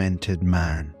tormented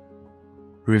man,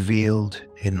 revealed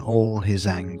in all his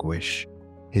anguish.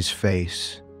 His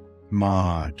face,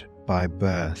 marred by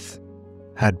birth,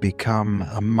 had become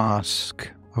a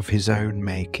mask of his own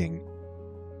making,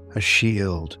 a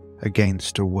shield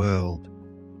against a world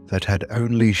that had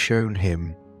only shown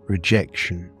him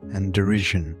rejection and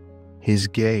derision. His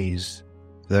gaze,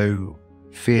 though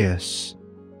fierce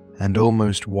and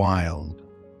almost wild,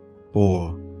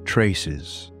 bore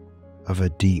traces of a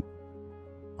deep,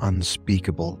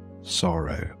 unspeakable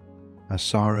sorrow, a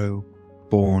sorrow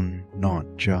born not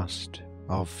just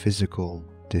of physical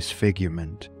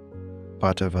disfigurement,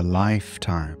 but of a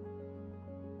lifetime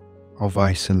of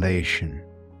isolation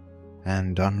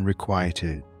and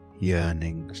unrequited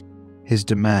yearnings. His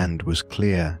demand was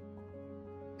clear,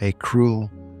 a cruel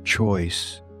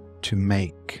choice to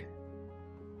make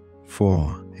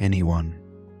for anyone,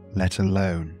 let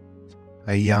alone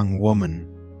a young woman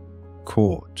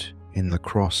caught in the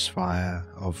crossfire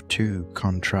of two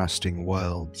contrasting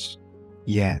worlds.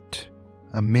 Yet,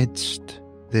 amidst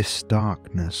this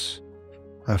darkness,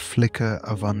 a flicker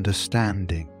of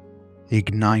understanding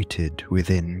ignited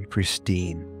within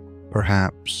Christine.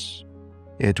 Perhaps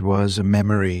it was a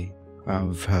memory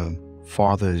of her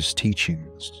father's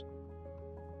teachings,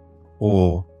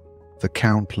 or the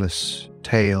countless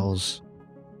tales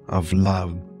of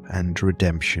love and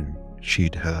redemption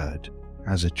she'd heard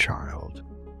as a child.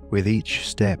 With each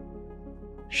step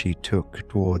she took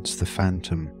towards the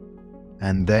phantom,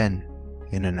 and then,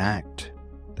 in an act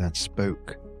that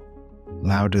spoke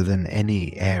louder than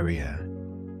any aria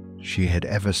she had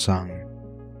ever sung,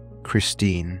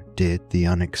 Christine did the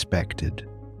unexpected.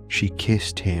 She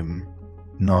kissed him,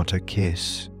 not a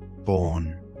kiss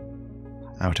born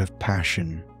out of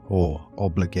passion or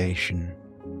obligation,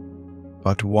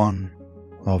 but one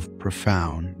of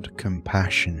profound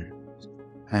compassion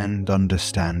and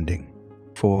understanding.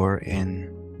 For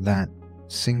in that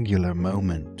singular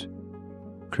moment,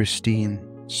 Christine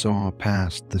saw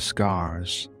past the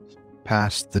scars,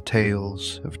 past the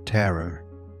tales of terror,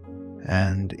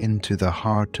 and into the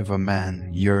heart of a man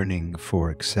yearning for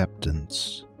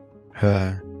acceptance.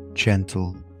 Her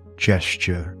gentle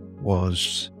gesture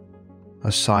was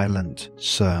a silent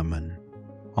sermon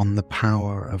on the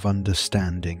power of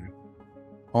understanding,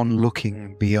 on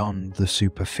looking beyond the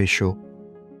superficial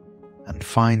and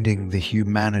finding the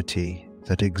humanity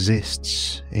that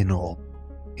exists in all.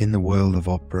 In the world of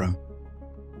opera,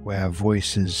 where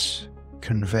voices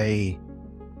convey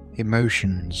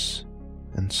emotions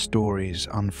and stories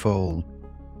unfold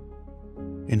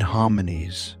in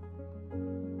harmonies,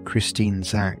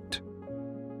 Christine's act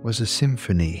was a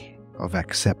symphony of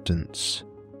acceptance.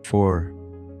 For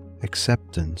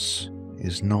acceptance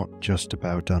is not just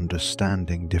about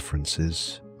understanding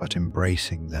differences, but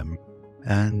embracing them.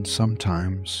 And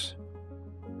sometimes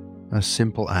a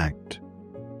simple act,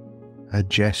 a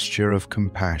gesture of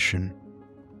compassion,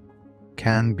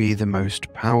 can be the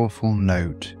most powerful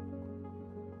note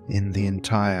in the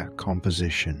entire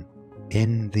composition,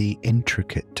 in the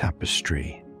intricate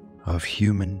tapestry of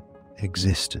human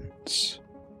existence.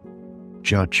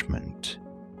 Judgment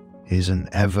is an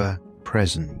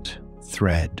ever-present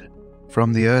thread.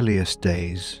 From the earliest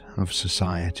days of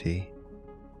society,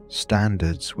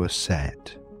 standards were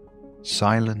set,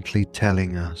 silently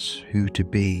telling us who to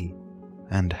be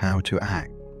and how to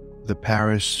act. The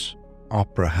Paris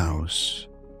Opera House,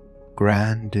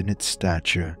 grand in its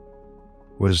stature,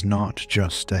 was not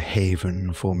just a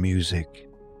haven for music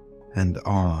and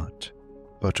art,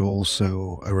 but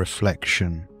also a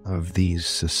reflection of these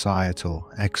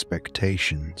societal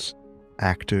expectations.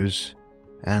 Actors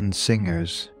and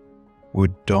singers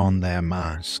would don their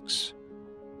masks,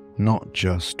 not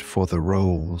just for the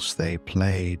roles they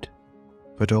played,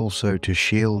 but also to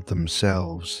shield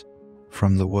themselves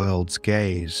from the world's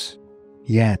gaze.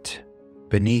 Yet,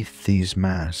 beneath these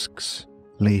masks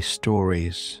lay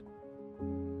stories,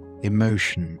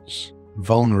 emotions,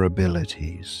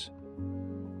 vulnerabilities,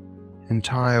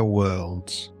 entire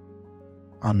worlds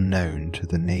unknown to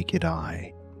the naked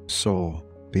eye, saw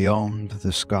beyond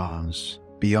the scars,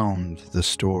 beyond the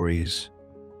stories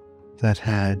that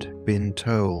had been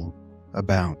told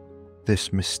about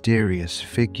this mysterious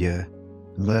figure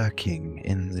lurking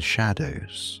in the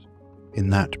shadows. In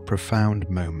that profound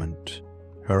moment,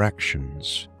 her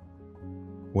actions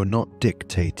were not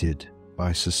dictated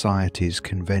by society's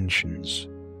conventions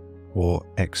or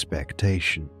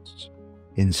expectations.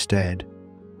 Instead,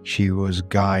 she was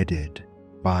guided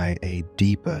by a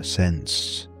deeper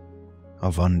sense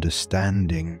of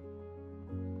understanding,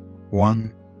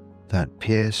 one that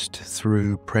pierced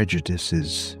through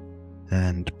prejudices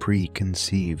and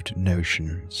preconceived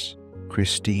notions.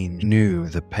 Christine knew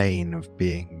the pain of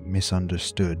being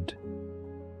misunderstood,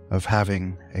 of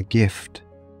having a gift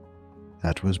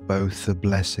that was both a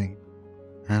blessing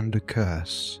and a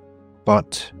curse.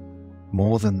 But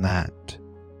more than that,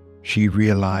 she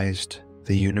realized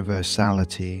the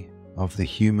universality of the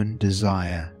human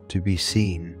desire to be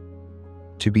seen,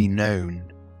 to be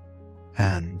known,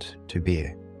 and to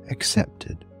be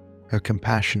accepted. Her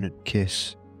compassionate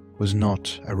kiss was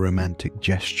not a romantic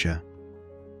gesture,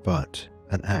 but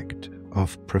an act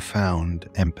of profound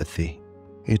empathy.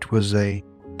 It was a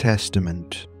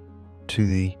testament to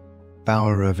the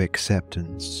power of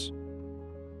acceptance,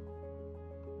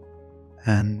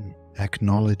 an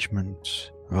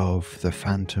acknowledgement of the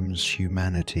phantom's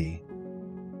humanity,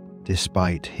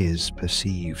 despite his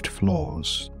perceived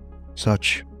flaws.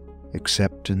 Such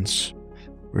acceptance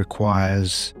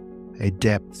requires a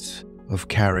depth of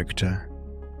character,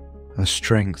 a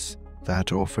strength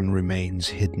that often remains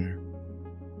hidden,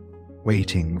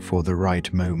 waiting for the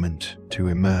right moment to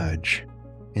emerge.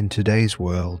 In today's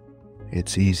world,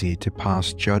 it's easy to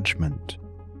pass judgment,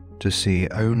 to see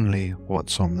only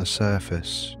what's on the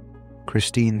surface.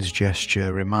 Christine's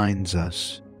gesture reminds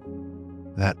us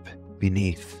that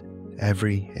beneath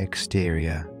every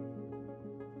exterior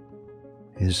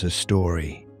is a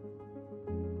story,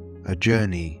 a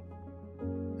journey,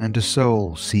 and a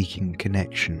soul seeking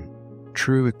connection.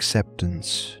 True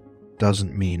acceptance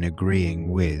doesn't mean agreeing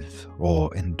with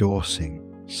or endorsing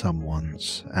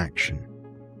someone's action.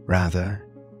 Rather,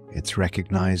 it's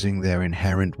recognizing their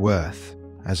inherent worth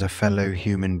as a fellow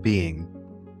human being,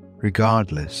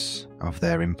 regardless of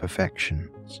their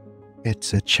imperfections.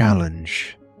 It's a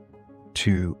challenge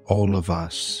to all of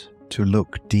us to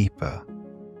look deeper,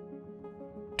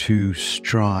 to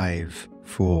strive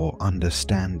for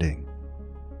understanding,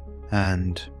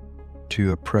 and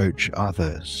to approach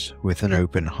others with an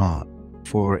open heart.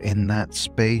 For in that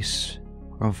space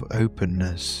of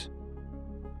openness,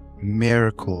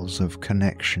 miracles of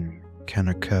connection can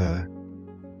occur,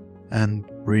 and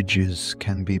bridges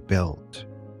can be built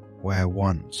where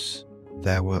once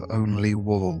there were only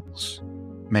walls.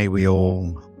 May we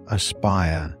all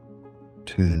aspire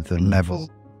to the level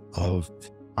of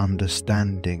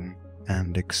understanding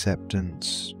and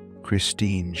acceptance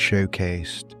Christine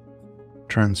showcased,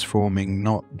 transforming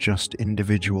not just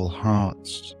individual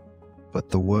hearts, but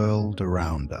the world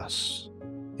around us.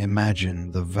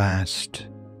 Imagine the vast,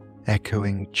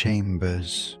 echoing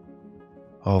chambers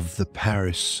of the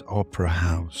Paris Opera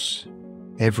House.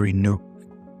 Every nook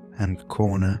and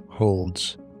corner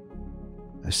holds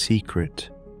a secret,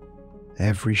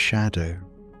 every shadow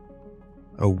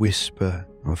a whisper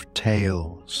of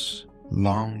tales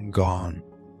long gone.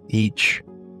 Each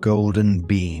golden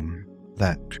beam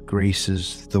that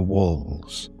graces the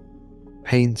walls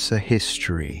paints a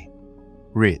history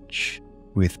rich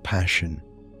with passion,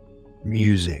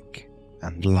 music,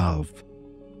 and love.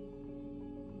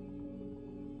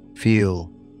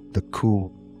 Feel the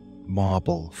cool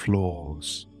marble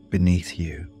floors beneath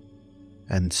you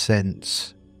and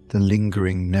sense the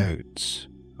lingering notes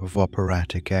of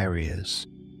operatic arias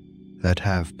that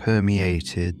have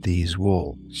permeated these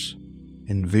walls.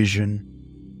 Envision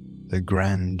the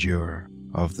grandeur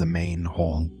of the main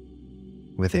hall,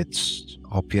 with its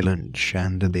opulent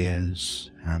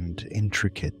chandeliers and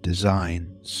intricate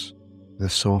designs, the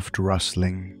soft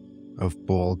rustling of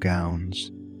ball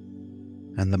gowns,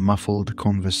 and the muffled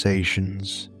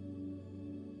conversations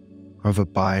of a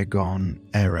bygone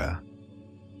era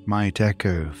might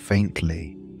echo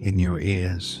faintly in your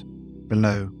ears.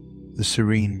 Below, the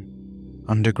serene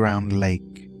underground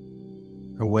lake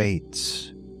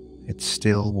awaits its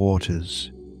still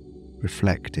waters,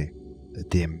 reflecting the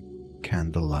dim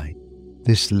candlelight.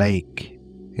 This lake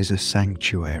is a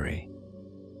sanctuary,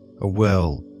 a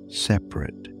world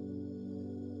separate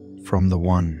from the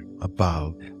one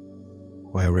above,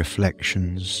 where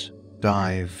reflections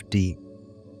dive deep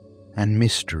and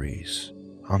mysteries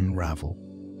unravel.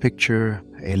 Picture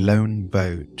a lone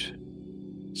boat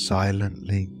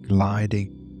silently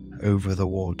gliding over the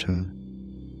water,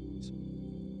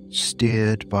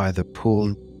 steered by the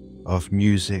pull of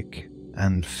music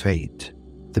and fate.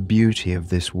 The beauty of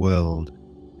this world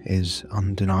is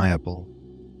undeniable,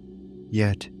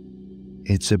 yet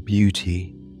it's a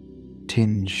beauty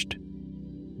tinged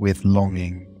with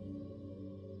longing,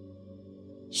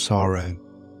 sorrow.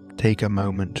 Take a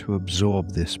moment to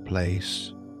absorb this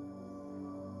place,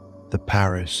 the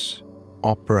Paris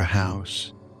Opera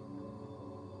House,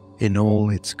 in all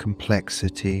its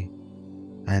complexity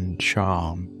and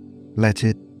charm. Let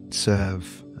it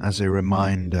serve as a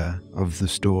reminder of the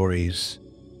stories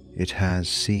it has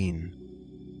seen,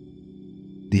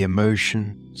 the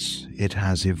emotions it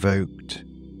has evoked,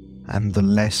 and the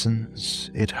lessons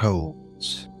it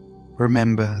holds.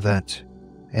 Remember that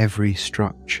every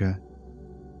structure,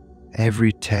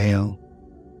 every tale,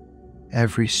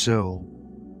 every soul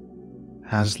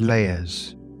has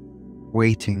layers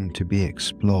waiting to be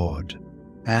explored.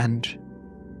 And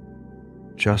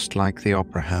just like the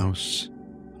opera house,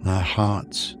 our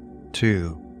hearts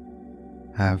too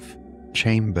have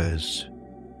chambers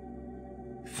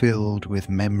filled with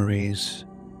memories,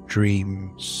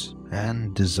 dreams,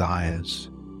 and desires.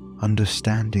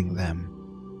 Understanding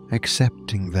them,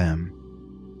 accepting them,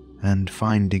 and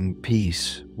finding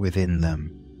peace within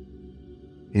them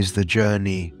is the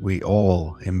journey we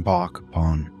all embark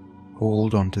upon.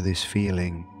 Hold on to this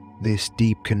feeling this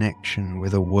deep connection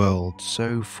with a world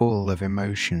so full of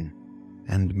emotion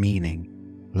and meaning.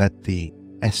 Let the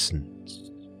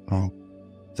essence of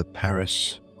the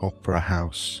Paris Opera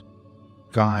House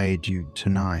guide you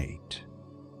tonight,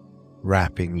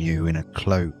 wrapping you in a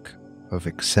cloak of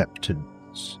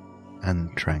acceptance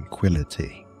and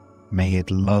tranquility. May it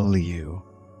lull you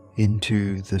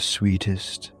into the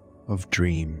sweetest of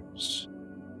dreams,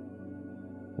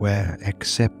 where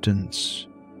acceptance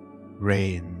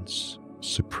reigns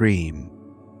supreme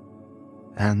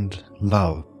and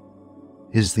love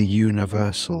is the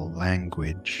universal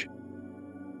language.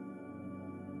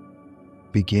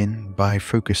 Begin by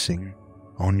focusing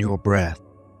on your breath.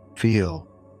 Feel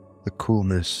the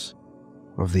coolness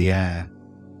of the air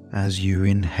as you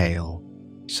inhale.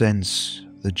 Sense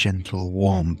the gentle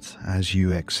warmth as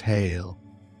you exhale.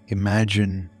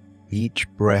 Imagine each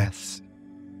breath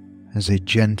as a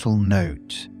gentle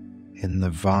note in the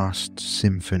vast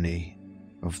symphony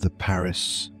of the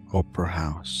Paris Opera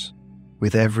House.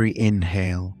 With every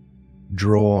inhale,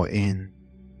 draw in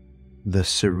the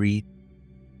serene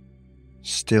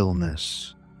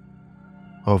stillness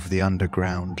of the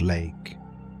underground lake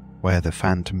where the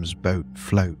Phantom's boat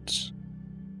floats.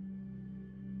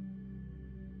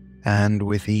 And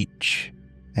with each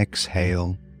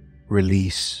exhale,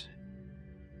 release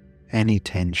any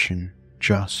tension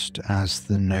just as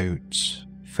the notes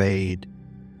fade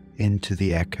into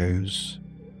the echoes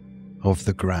of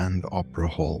the Grand Opera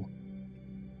Hall.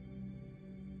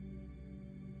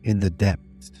 In the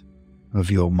depth of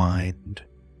your mind,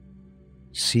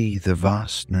 see the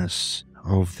vastness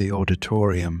of the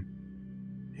auditorium,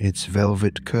 its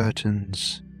velvet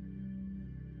curtains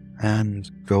and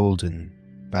golden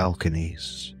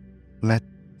balconies. Let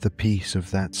the peace of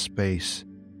that space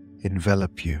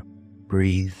envelop you.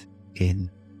 Breathe in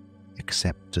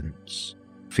acceptance.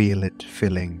 Feel it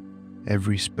filling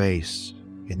every space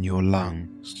in your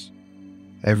lungs,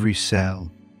 every cell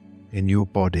in your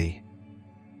body.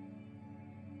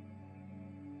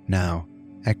 Now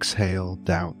exhale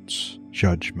doubts,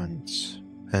 judgments,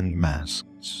 and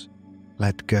masks.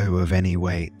 Let go of any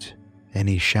weight,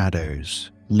 any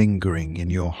shadows lingering in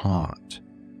your heart.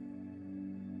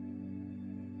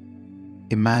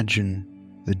 Imagine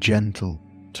the gentle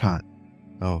touch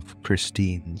of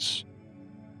Christine's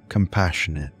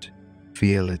compassionate.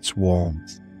 Feel its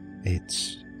warmth,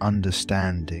 its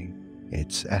understanding,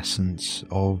 its essence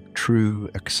of true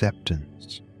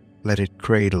acceptance. Let it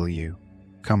cradle you,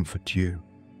 comfort you,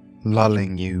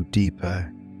 lulling you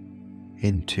deeper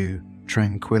into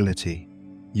tranquility.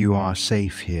 You are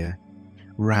safe here,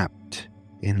 wrapped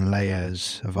in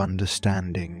layers of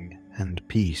understanding and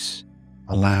peace.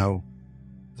 Allow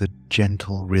the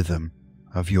gentle rhythm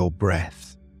of your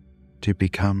breath to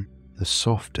become the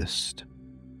softest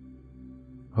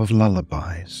of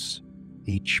lullabies,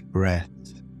 each breath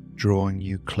drawing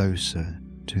you closer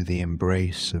to the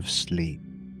embrace of sleep.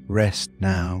 Rest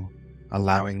now,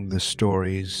 allowing the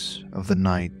stories of the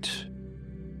night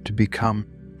to become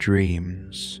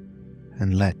dreams,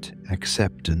 and let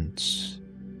acceptance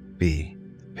be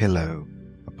the pillow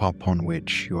upon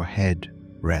which your head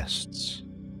rests.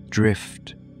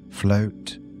 Drift,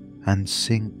 float, and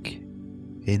sink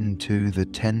into the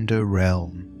tender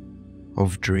realm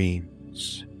of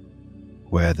dreams,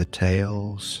 where the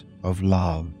tales of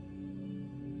love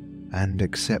and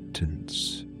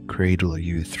acceptance cradle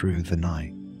you through the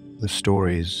night. The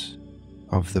stories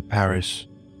of the Paris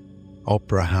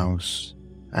Opera House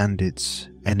and its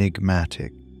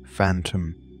enigmatic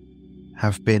phantom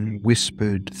have been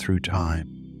whispered through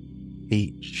time,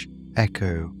 each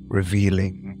echo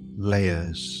revealing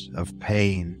layers of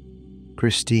pain.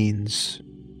 Christine's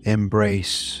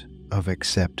embrace of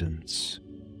acceptance,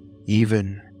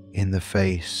 even in the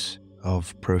face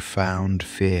of profound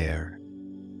fear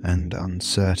and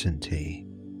uncertainty,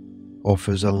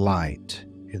 offers a light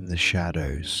in the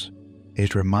shadows.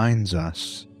 It reminds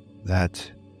us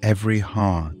that every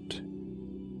heart,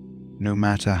 no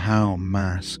matter how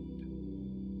masked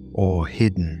or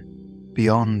hidden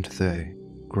beyond the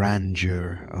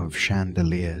grandeur of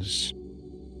chandeliers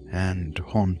and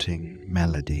haunting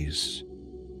melodies,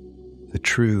 the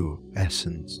true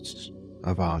essence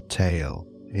of our tale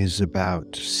is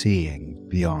about seeing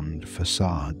beyond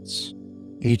facades.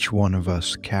 Each one of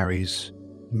us carries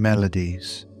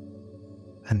melodies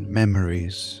and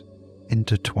memories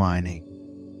intertwining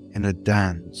in a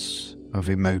dance of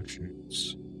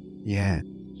emotions. Yet,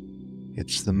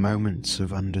 it's the moments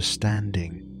of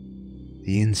understanding,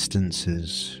 the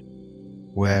instances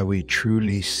where we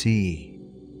truly see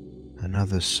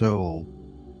another soul,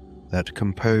 that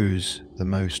compose the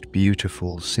most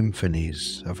beautiful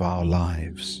symphonies of our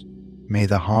lives. may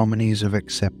the harmonies of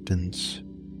acceptance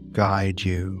guide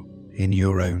you in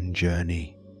your own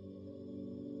journey,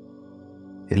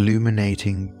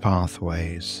 illuminating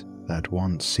pathways that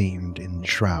once seemed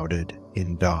enshrouded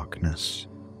in darkness.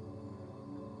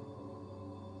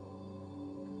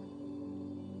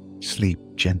 Sleep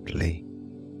gently,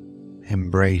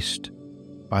 embraced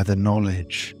by the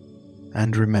knowledge,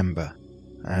 and remember,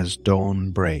 as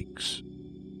dawn breaks,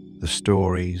 the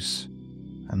stories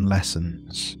and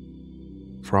lessons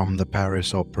from the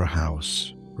Paris Opera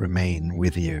House remain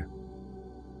with you.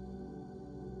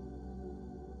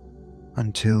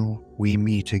 Until we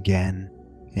meet again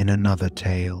in another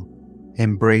tale,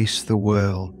 embrace the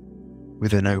world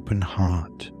with an open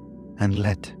heart and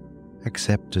let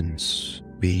acceptance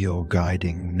be your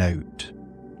guiding note.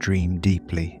 Dream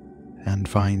deeply and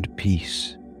find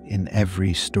peace in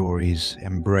every story's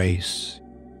embrace.